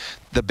Hockey League.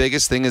 The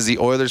biggest thing is the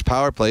Oilers'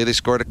 power play. They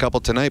scored a couple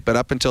tonight, but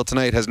up until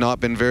tonight has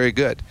not been very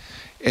good.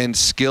 and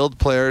skilled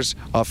players,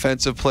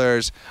 offensive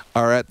players,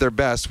 are at their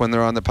best when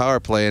they're on the power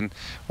play. And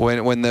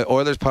when the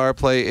Oilers power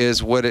play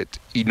is what it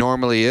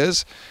normally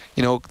is,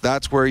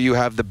 that's where you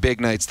have the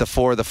big nights, the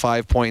 4, the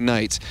 5-point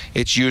nights.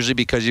 It's usually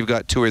because you've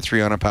got 2 or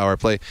 3 on a power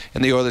play,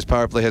 and the Oilers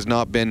power play has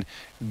not been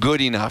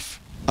good enough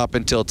up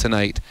until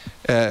tonight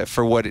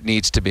for what it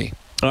needs to be.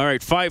 All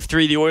right,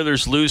 5-3, the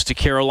Oilers lose to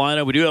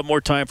Carolina. We do have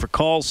more time for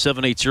calls,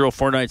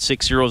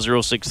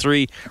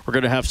 780-496-0063. We're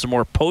going to have some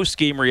more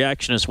post-game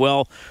reaction as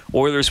well.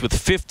 Oilers with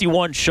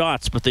 51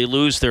 shots, but they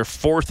lose their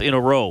 4th in a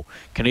row.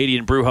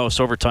 Canadian Brewhouse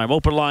Overtime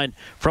Open Line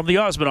from the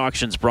Osmond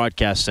Auctions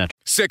Broadcast Center.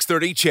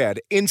 630 CHED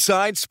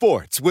Inside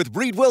Sports with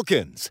Reed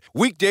Wilkins.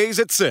 Weekdays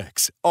at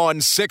 6 on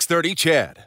 630 CHED.